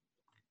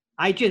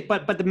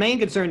but the main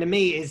concern to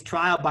me is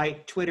trial by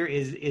Twitter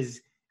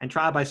and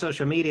trial by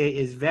social media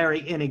is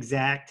very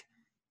inexact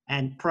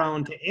and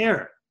prone to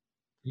error.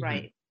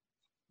 Right.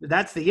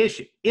 That's the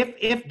issue.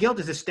 If guilt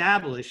is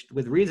established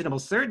with reasonable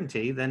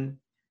certainty, then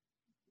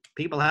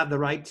people have the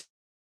right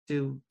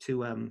to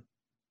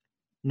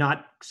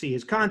not see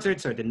his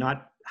concerts or to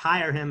not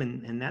hire him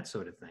and that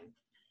sort of thing.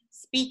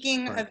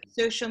 Speaking of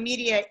social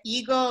media,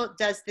 Eagle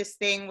does this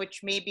thing,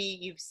 which maybe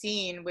you've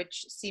seen,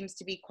 which seems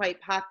to be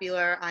quite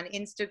popular on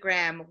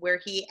Instagram,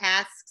 where he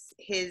asks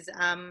his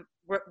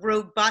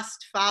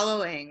robust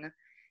following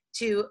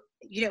to,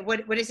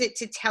 what is it,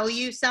 to tell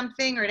you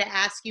something or to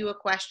ask you a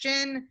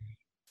question?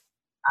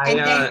 And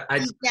then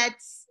he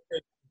gets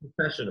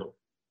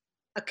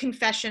a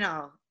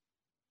confessional.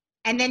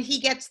 And then he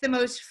gets the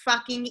most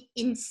fucking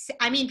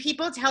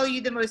people tell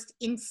you the most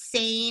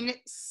insane,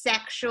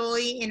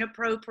 sexually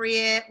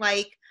inappropriate,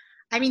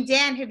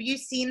 Dan, have you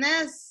seen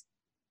this?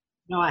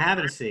 No, I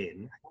haven't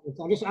seen.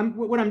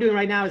 What I'm doing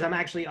right now is I'm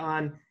actually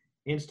on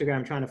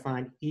Instagram trying to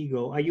find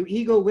Eagle. Are you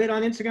Eagle Witt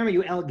on Instagram or are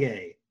you L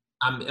Gay?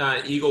 I'm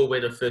Eagle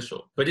Witt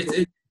official, but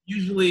it's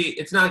usually,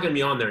 it's not going to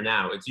be on there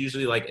now. It's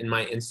usually like in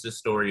my Insta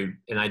story,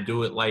 and I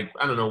do it like,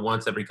 I don't know,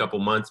 once every couple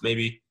months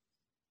maybe.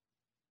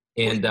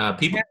 And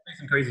people say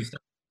some crazy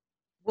stuff.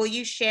 Will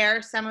you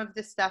share some of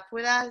the stuff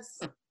with us?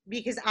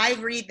 Because I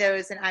read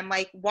those and I'm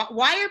like,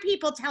 why are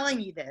people telling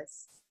you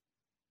this?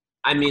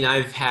 I mean,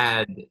 I've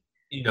had,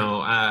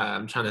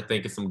 I'm trying to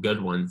think of some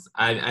good ones.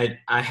 I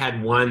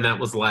had one that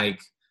was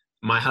like,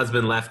 my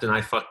husband left and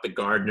I fucked the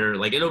gardener.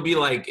 Like, it'll be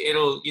like,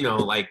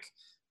 like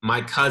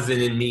my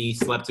cousin and me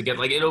slept together.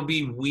 Like, it'll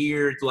be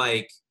weird,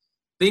 like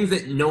things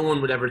that no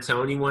one would ever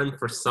tell anyone.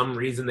 For some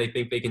reason, they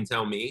think they can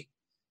tell me.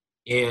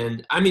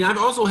 And I mean, I've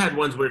also had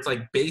ones where it's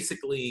like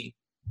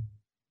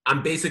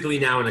I'm basically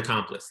now an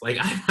accomplice. Like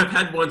I've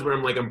had ones where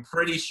I'm like, I'm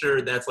pretty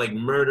sure that's like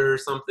murder or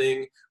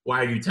something.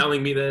 Why are you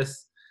telling me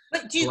this?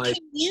 But can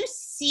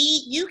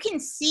you can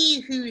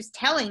see who's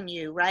telling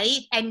you, right?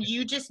 And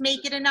you just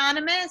make it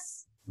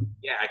anonymous?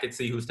 Yeah, I could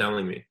see who's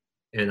telling me.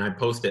 And I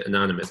post it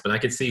anonymous, but I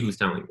could see who's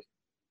telling me.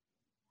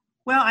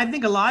 Well, I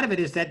think a lot of it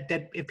is that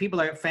if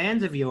people are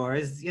fans of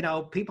yours,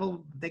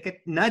 people, they get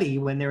nutty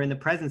when they're in the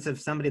presence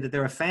of somebody that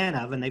they're a fan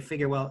of, and they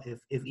figure, well,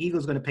 if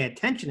Eagle's going to pay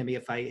attention to me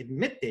if I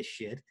admit this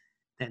shit,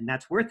 then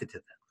that's worth it to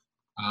them.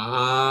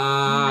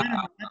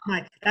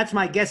 That's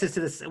my guess as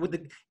to this.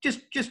 Just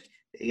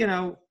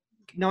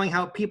knowing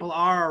how people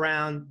are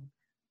around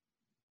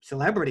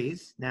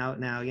celebrities.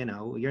 Now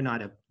you're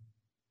not a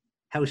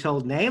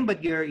household name,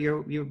 but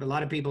you're a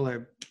lot of people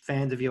are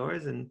fans of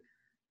yours, and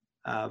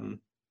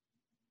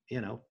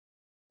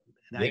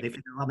they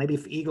figure, well, maybe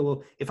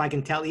if I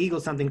can tell Eagle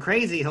something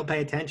crazy, he'll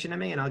pay attention to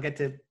me, and I'll get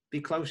to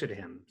be closer to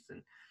him.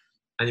 And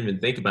I didn't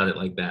even think about it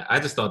like that. I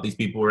just thought these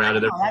people were out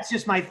of their. That's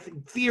just my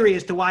theory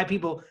as to why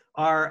people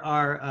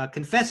are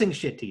confessing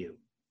shit to you.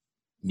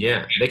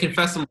 Yeah, they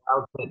confess some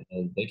wild shit,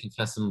 man. They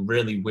confess some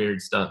really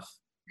weird stuff.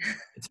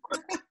 It's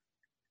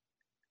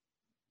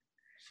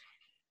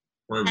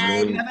do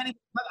you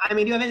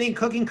have anything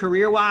cooking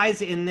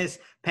career-wise in this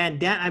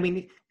pandemic? I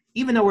mean,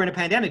 even though we're in a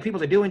pandemic,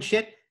 people are doing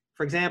shit.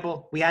 For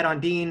example, we had on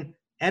Dean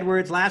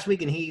Edwards last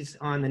week, and he's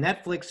on the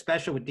Netflix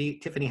special with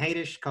Tiffany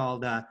Haddish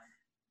called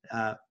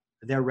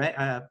They're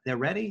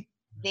Ready?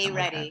 They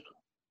Ready.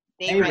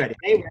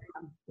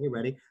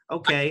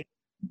 Okay.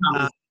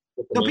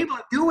 So people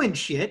are doing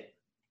shit.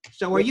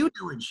 So are you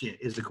doing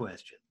shit is the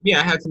question.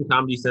 Yeah, I had some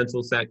Comedy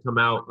Central set come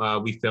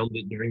out. We filmed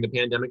it during the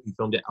pandemic. We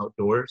filmed it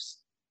outdoors.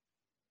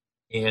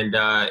 And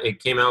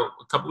it came out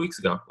a couple weeks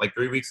ago, like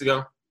 3 weeks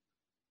ago.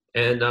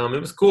 And it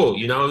was cool.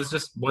 It was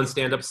just one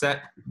stand-up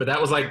set. But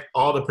that was like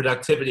all the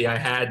productivity I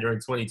had during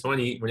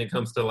 2020 when it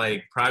comes to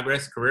like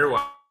progress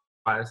career-wise.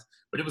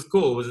 But it was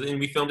cool. And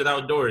we filmed it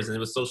outdoors, and it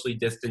was socially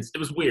distanced. It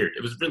was weird.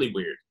 It was really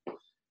weird.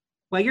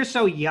 Well, you're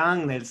so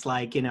young that it's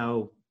like,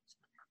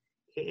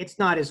 it's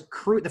not as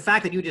the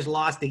fact that you just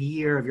lost a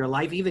year of your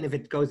life, even if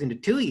it goes into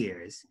 2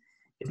 years,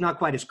 it's not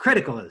quite as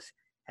critical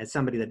as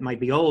somebody that might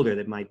be older,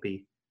 that might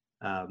be,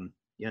 in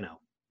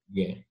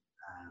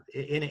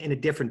a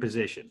different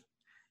position.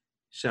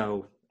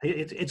 So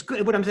it's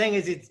good. What I'm saying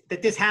is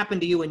that this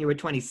happened to you when you were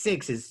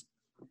 26 is,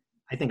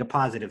 I think, a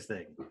positive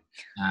thing.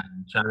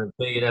 I'm trying to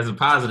take it as a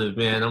positive,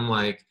 man. I'm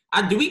like,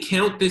 do we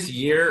count this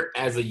year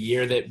as a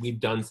year that we've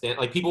done stand?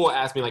 Like, people will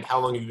ask me, like, how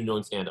long have you been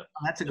doing stand-up?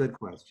 That's a good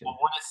question. I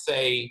want to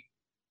say,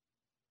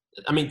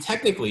 I mean,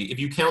 technically, if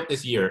you count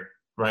this year,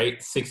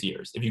 right, 6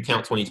 years, if you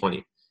count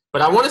 2020.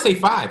 But I want to say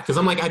 5, because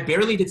I'm like, I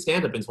barely did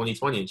stand-up in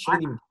 2020.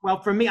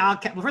 Well, for me,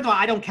 first of all,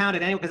 I don't count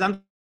it anyway, because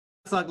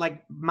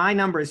like my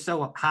number is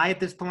so high at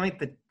this point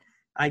that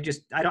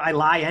I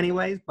lie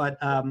anyways. But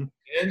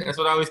that's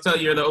what I always tell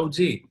you. You're the OG.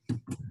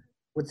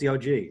 What's the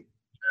OG? You're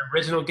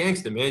original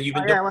gangster, man. You've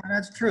been yeah, well,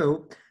 that's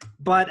true.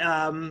 But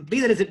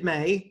be that as it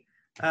may,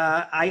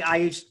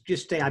 I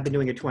just say I've been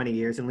doing it 20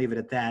 years and leave it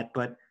at that.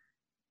 But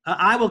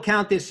I will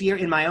count this year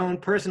in my own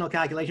personal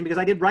calculation, because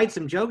I did write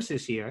some jokes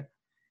this year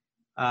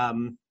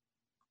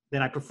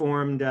that I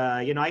performed.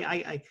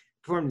 I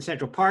performed in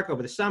Central Park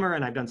over the summer,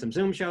 and I've done some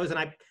Zoom shows, and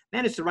I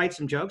managed to write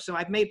some jokes. So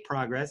I've made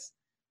progress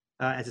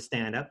as a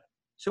stand-up.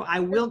 So I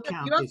will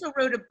count. You also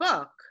wrote a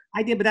book.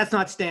 I did, but that's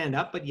not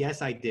stand-up. But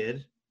yes, I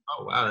did.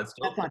 Oh wow, that's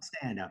not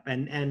stand-up,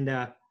 and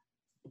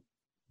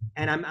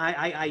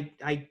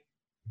I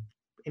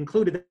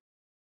included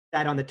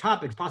that on the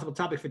possible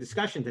topics for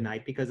discussion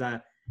tonight, because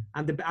I'm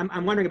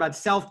wondering about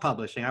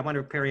self-publishing. I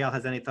wonder if Periel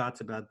has any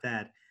thoughts about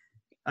that.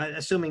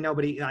 Assuming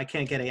I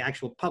can't get an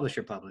actual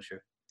publisher.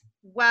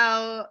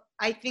 Well,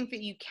 I think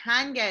that you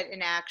can get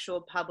an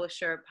actual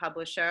publisher.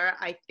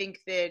 I think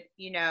that,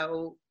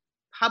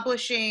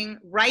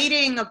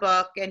 writing a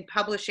book and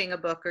publishing a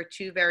book are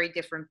two very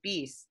different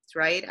beasts,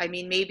 right? I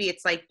mean, maybe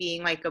it's like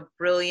being like a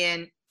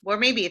brilliant, or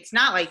maybe it's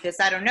not like this.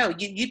 I don't know.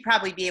 You'd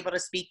probably be able to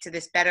speak to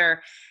this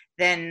better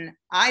than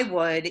I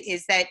would,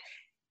 is that,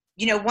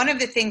 one of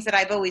the things that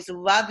I've always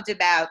loved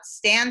about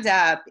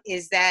stand-up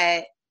is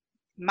that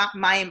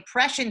my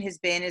impression has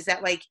been is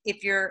that, like,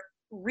 if you're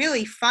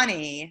really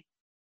funny,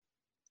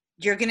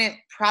 you're going to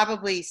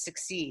probably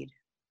succeed,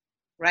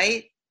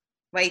 right?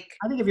 Like,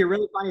 I think if you're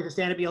really funny as a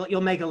stand-up,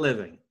 you'll make a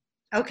living.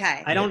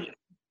 Okay. I don't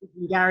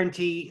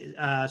guarantee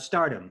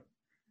stardom,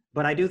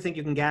 but I do think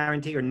you can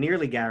guarantee or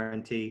nearly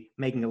guarantee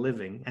making a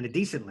living, and a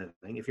decent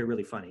living, if you're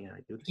really funny.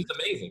 I do. It's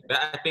amazing.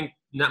 I think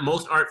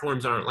most art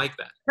forms aren't like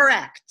that.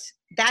 Correct.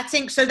 That's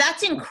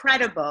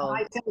incredible.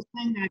 I was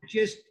saying that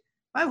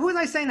who was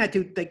I saying that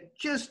to? Like,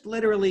 just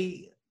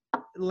literally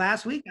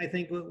last week, I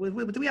think. Do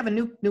we have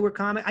a newer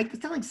comic? I was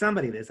telling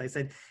somebody this. I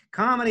said,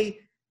 comedy.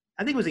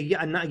 I think it was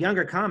a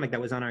younger comic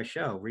that was on our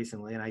show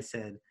recently, and I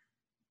said,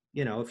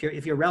 You know,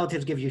 if your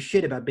relatives give you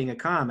shit about being a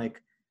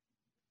comic,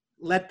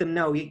 let them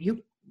know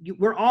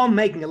we're all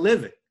making a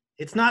living.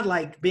 It's not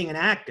like being an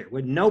actor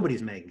where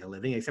nobody's making a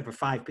living except for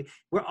 5 people.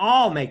 We're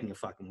all making a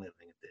fucking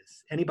living at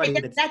this. Anybody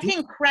That's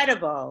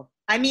incredible.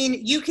 I mean,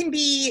 you can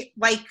be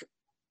like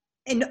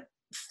a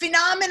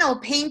phenomenal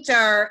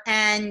painter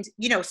and,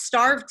 you know,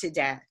 starve to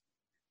death.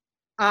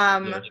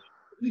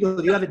 Eagle,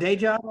 do you have a day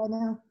job right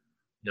now?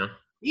 No.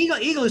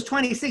 Eagle is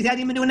 26. He hasn't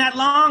even been doing that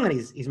long, and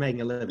he's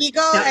making a living.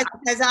 Eagle, now,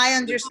 as I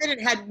understood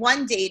it, had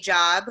one day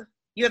job.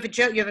 You have a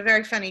joke. You have a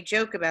very funny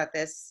joke about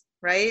this,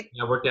 right?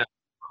 Yeah, I worked at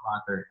Foot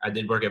Locker. I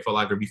did work at Foot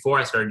Locker before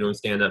I started doing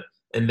stand-up.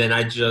 And then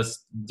I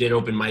just did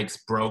open mics,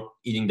 broke,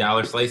 eating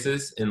dollar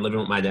slices and living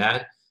with my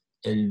dad.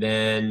 And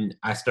then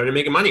I started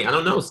making money. I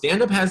don't know.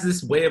 Stand-up has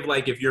this way of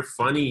like, if you're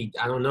funny,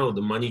 I don't know,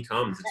 the money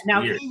comes. It's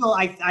now, weird. Eagle,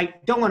 I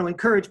don't want to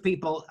encourage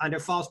people under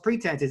false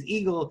pretenses.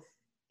 Eagle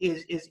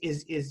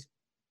is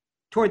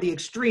toward the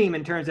extreme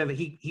in terms of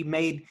he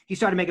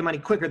started making money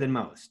quicker than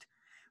most.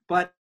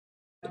 But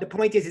the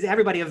point is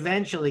everybody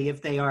eventually,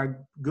 if they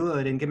are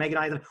good and can make it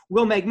either,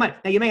 will make money.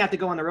 Now, you may have to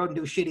go on the road and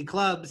do shitty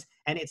clubs,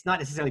 and it's not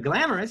necessarily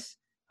glamorous,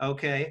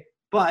 okay?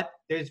 But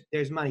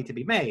there's money to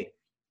be made.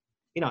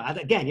 You know,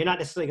 again, you're not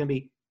necessarily going to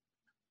be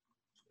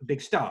a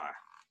big star.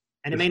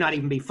 And it may not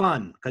even be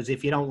fun, because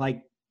if you don't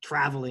like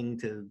traveling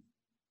to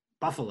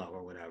Buffalo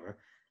or whatever,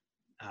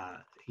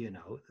 you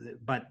know,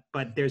 but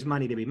there's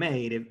money to be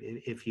made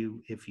if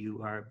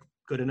you are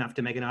good enough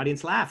to make an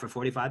audience laugh for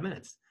 45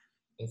 minutes.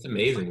 It's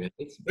amazing, man.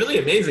 It's really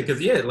amazing because,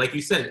 yeah, like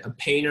you said, a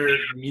painter,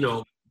 you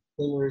know,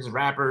 singers,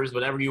 rappers,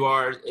 whatever you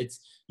are,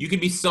 you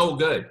could be so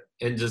good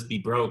and just be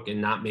broke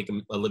and not make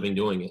a living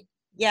doing it.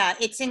 Yeah,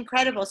 it's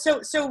incredible.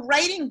 So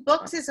writing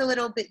books is a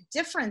little bit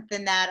different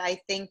than that, I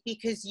think,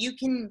 because you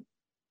can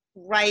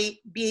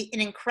be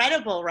an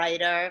incredible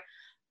writer,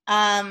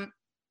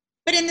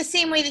 but in the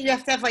same way that you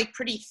have to have like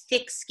pretty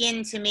thick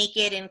skin to make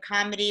it in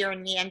comedy or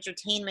in the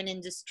entertainment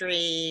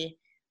industry,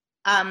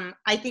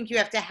 I think you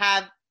have to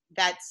have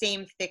that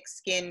same thick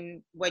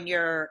skin when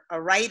you're a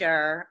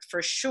writer,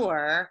 for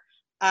sure.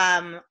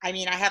 I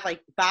mean, I have like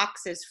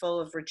boxes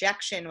full of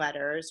rejection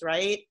letters,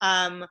 right?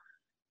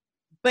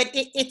 But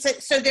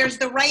so there's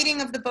the writing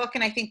of the book,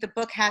 and I think the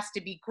book has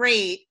to be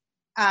great,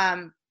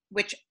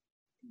 which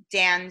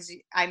Dan's,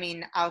 I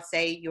mean, I'll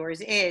say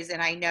yours is,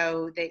 and I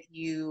know that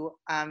you,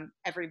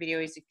 everybody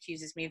always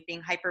accuses me of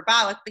being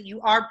hyperbolic, but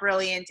you are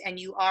brilliant and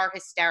you are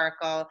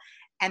hysterical,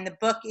 and the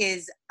book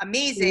is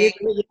amazing.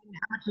 How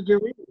much did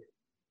you read it?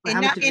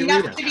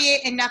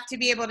 Enough to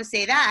be able to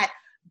say that.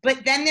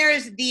 But then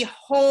there's the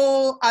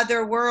whole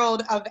other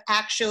world of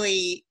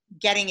actually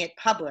getting it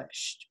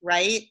published,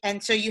 right?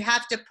 And so you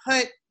have to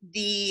put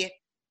the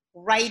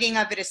writing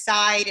of it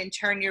aside and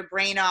turn your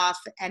brain off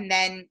and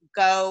then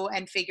go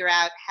and figure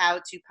out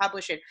how to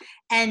publish it.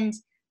 And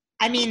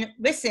I mean,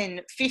 listen,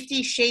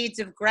 50 Shades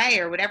of Grey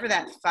or whatever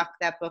that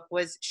book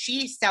was,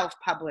 she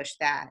self-published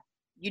that.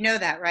 You know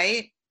that,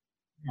 right?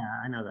 Yeah,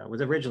 I know that. It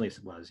was originally,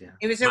 yeah.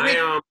 It was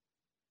originally.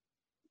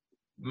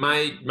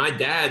 My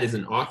dad is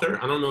an author.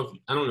 I don't know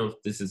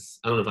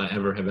if I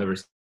ever have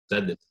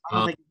said this. I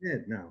don't think you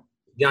did, no.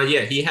 Yeah,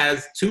 he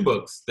has 2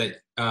 books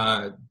that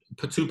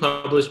 2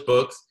 published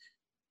books.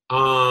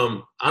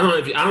 I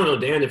don't know,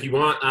 Dan, if you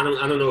want, I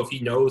don't know if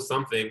he knows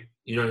something,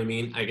 you know what I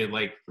mean? I could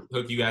like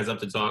hook you guys up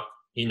to talk.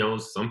 He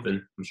knows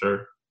something, I'm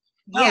sure.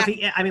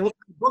 Yeah. I mean, what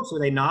books were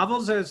they,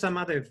 novels or some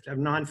other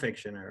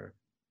nonfiction or?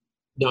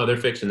 No, they're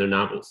fiction. They're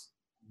novels.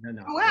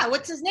 No. Oh, wow.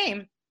 What's his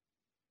name?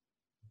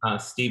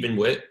 Stephen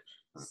Witt.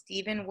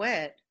 Stephen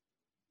Witt.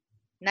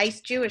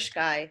 Nice Jewish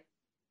guy.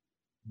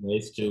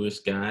 Nice Jewish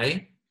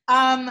guy.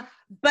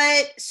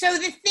 But so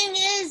the thing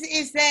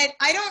is that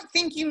I don't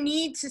think you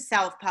need to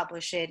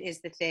self-publish it is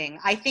the thing.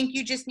 I think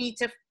you just need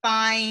to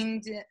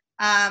find,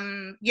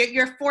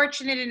 you're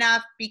fortunate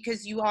enough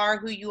because you are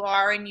who you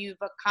are and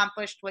you've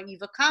accomplished what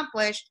you've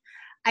accomplished.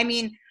 I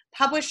mean,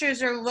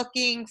 publishers are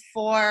looking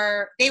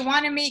they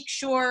want to make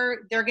sure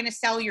they're going to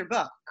sell your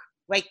book.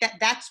 Like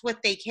that's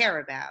what they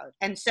care about.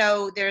 And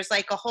so there's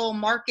like a whole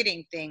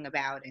marketing thing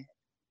about it.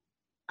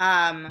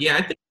 Yeah,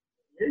 I think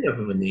enough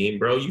of a name,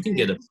 bro. You can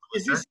get a.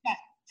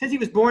 Says he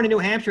was born in New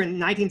Hampshire in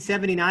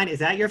 1979. Is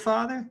that your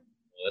father? No,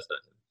 that's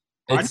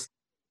not him. It's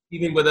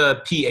Stephen with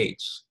a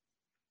PH.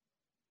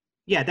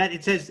 Yeah, that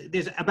it says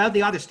there's about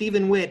the author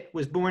Stephen Witt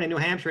was born in New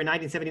Hampshire in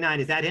 1979.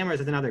 Is that him or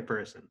is it another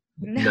person?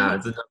 No,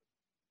 it's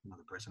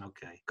another person.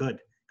 Okay, good.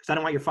 Because I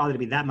don't want your father to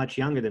be that much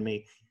younger than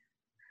me,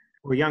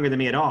 or younger than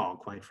me at all,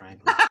 quite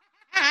frankly.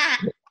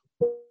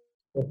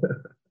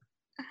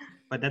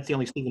 But that's the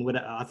only Stephen Witt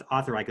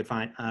author I could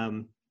find.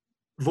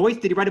 Voice?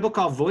 Did he write a book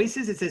called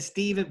Voices? It says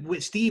Steve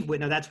Witt.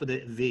 No, that's with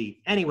a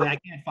V. Anyway, I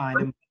can't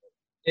find him.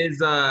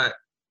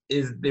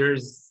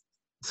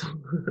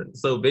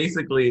 So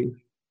basically,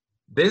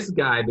 this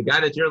guy, the guy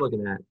that you're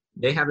looking at,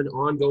 they have an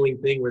ongoing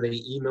thing where they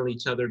email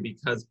each other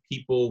because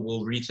people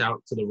will reach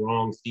out to the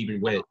wrong Stephen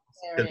Witt.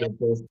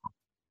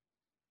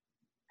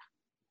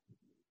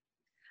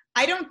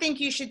 I don't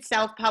think you should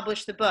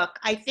self-publish the book.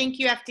 I think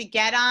you have to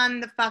get on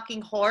the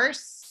fucking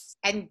horse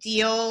and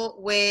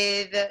deal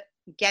with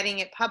getting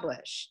it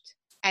published.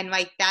 And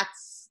like,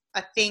 that's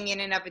a thing in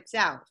and of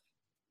itself.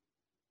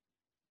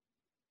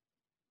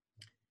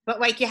 But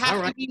like, you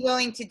have to be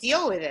willing to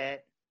deal with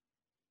it.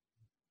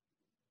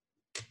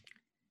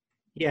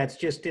 Yeah,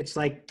 it's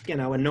like,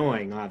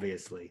 annoying,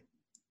 obviously.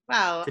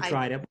 Well, to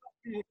try to.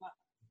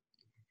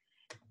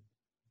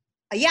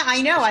 Yeah,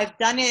 I know. I've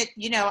done it.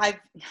 I've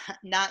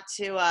not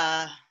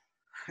to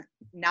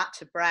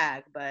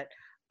brag, but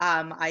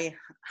I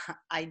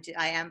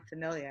am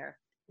familiar.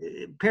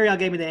 Periel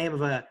gave me the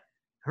name of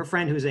her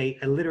friend who's a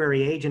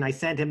literary agent. I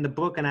sent him the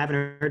book and I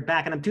haven't heard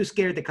back, and I'm too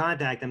scared to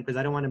contact him because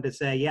I don't want him to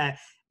say, yeah,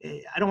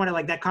 I don't want to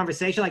like that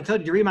conversation. Like,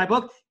 did you read my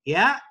book?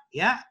 Yeah,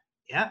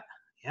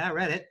 I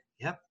read it.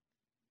 Yep.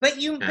 But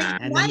you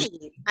might.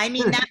 I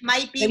mean, that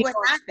might be what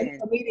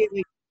happened.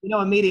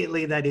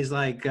 Immediately that he's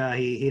like,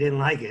 he didn't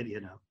like it,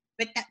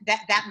 But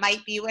that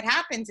might be what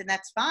happens, and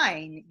that's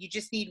fine. You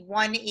just need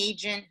one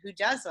agent who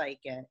does like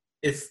it.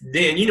 It's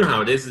Dan, you know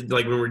how it is.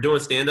 Like when we're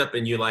doing stand-up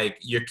and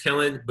you're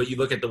killing, but you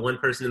look at the one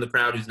person in the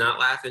crowd who's not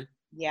laughing.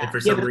 Yeah. And for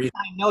some reason,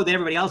 I know that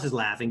everybody else is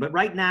laughing, but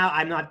right now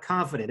I'm not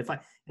confident.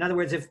 In other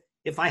words,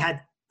 if I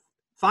had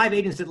 5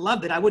 agents that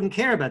loved it, I wouldn't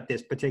care about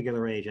this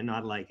particular agent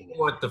not liking it.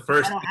 What the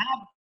first? I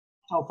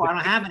don't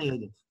have any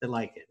agents that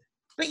like it.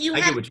 But you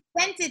haven't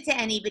sent it to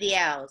anybody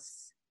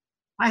else.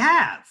 I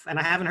have, and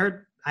I haven't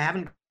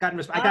gotten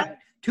response. I got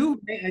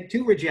two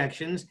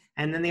rejections,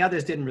 and then the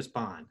others didn't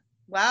respond.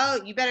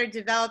 Well, you better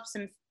develop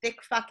some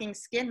thick fucking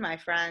skin, my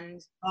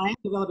friend. I am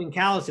developing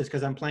calluses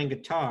because I'm playing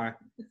guitar,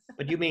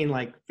 but you mean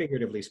like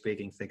figuratively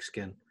speaking, thick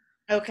skin.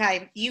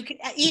 Okay, you can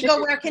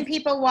Eagle. Where can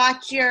people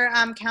watch your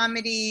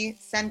Comedy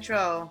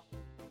Central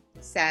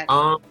set?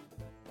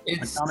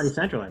 It's Comedy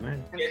Central, I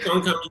mean. It's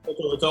on Comedy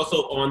Central. It's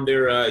also on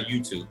their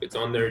YouTube. It's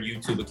on their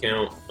YouTube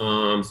account.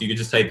 So you can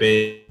just type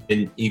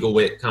in Eagle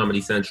Witt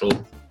Comedy Central.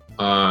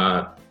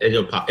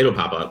 It'll pop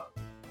up.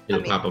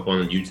 It'll pop up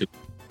on YouTube.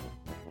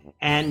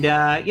 And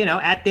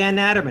at Dan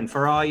Naturman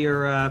for all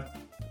your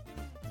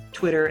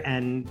Twitter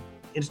and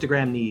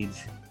Instagram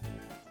needs.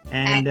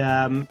 And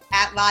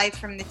at Live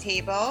from the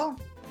Table.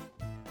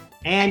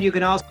 And you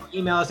can also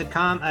email us at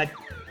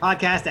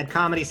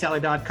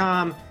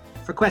podcast@comedyseller.com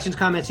for questions,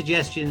 comments,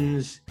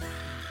 suggestions,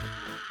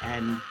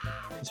 and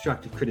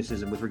constructive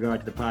criticism with regard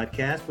to the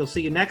podcast. We'll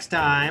see you next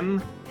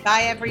time.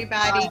 Bye,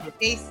 everybody.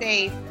 Stay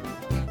safe.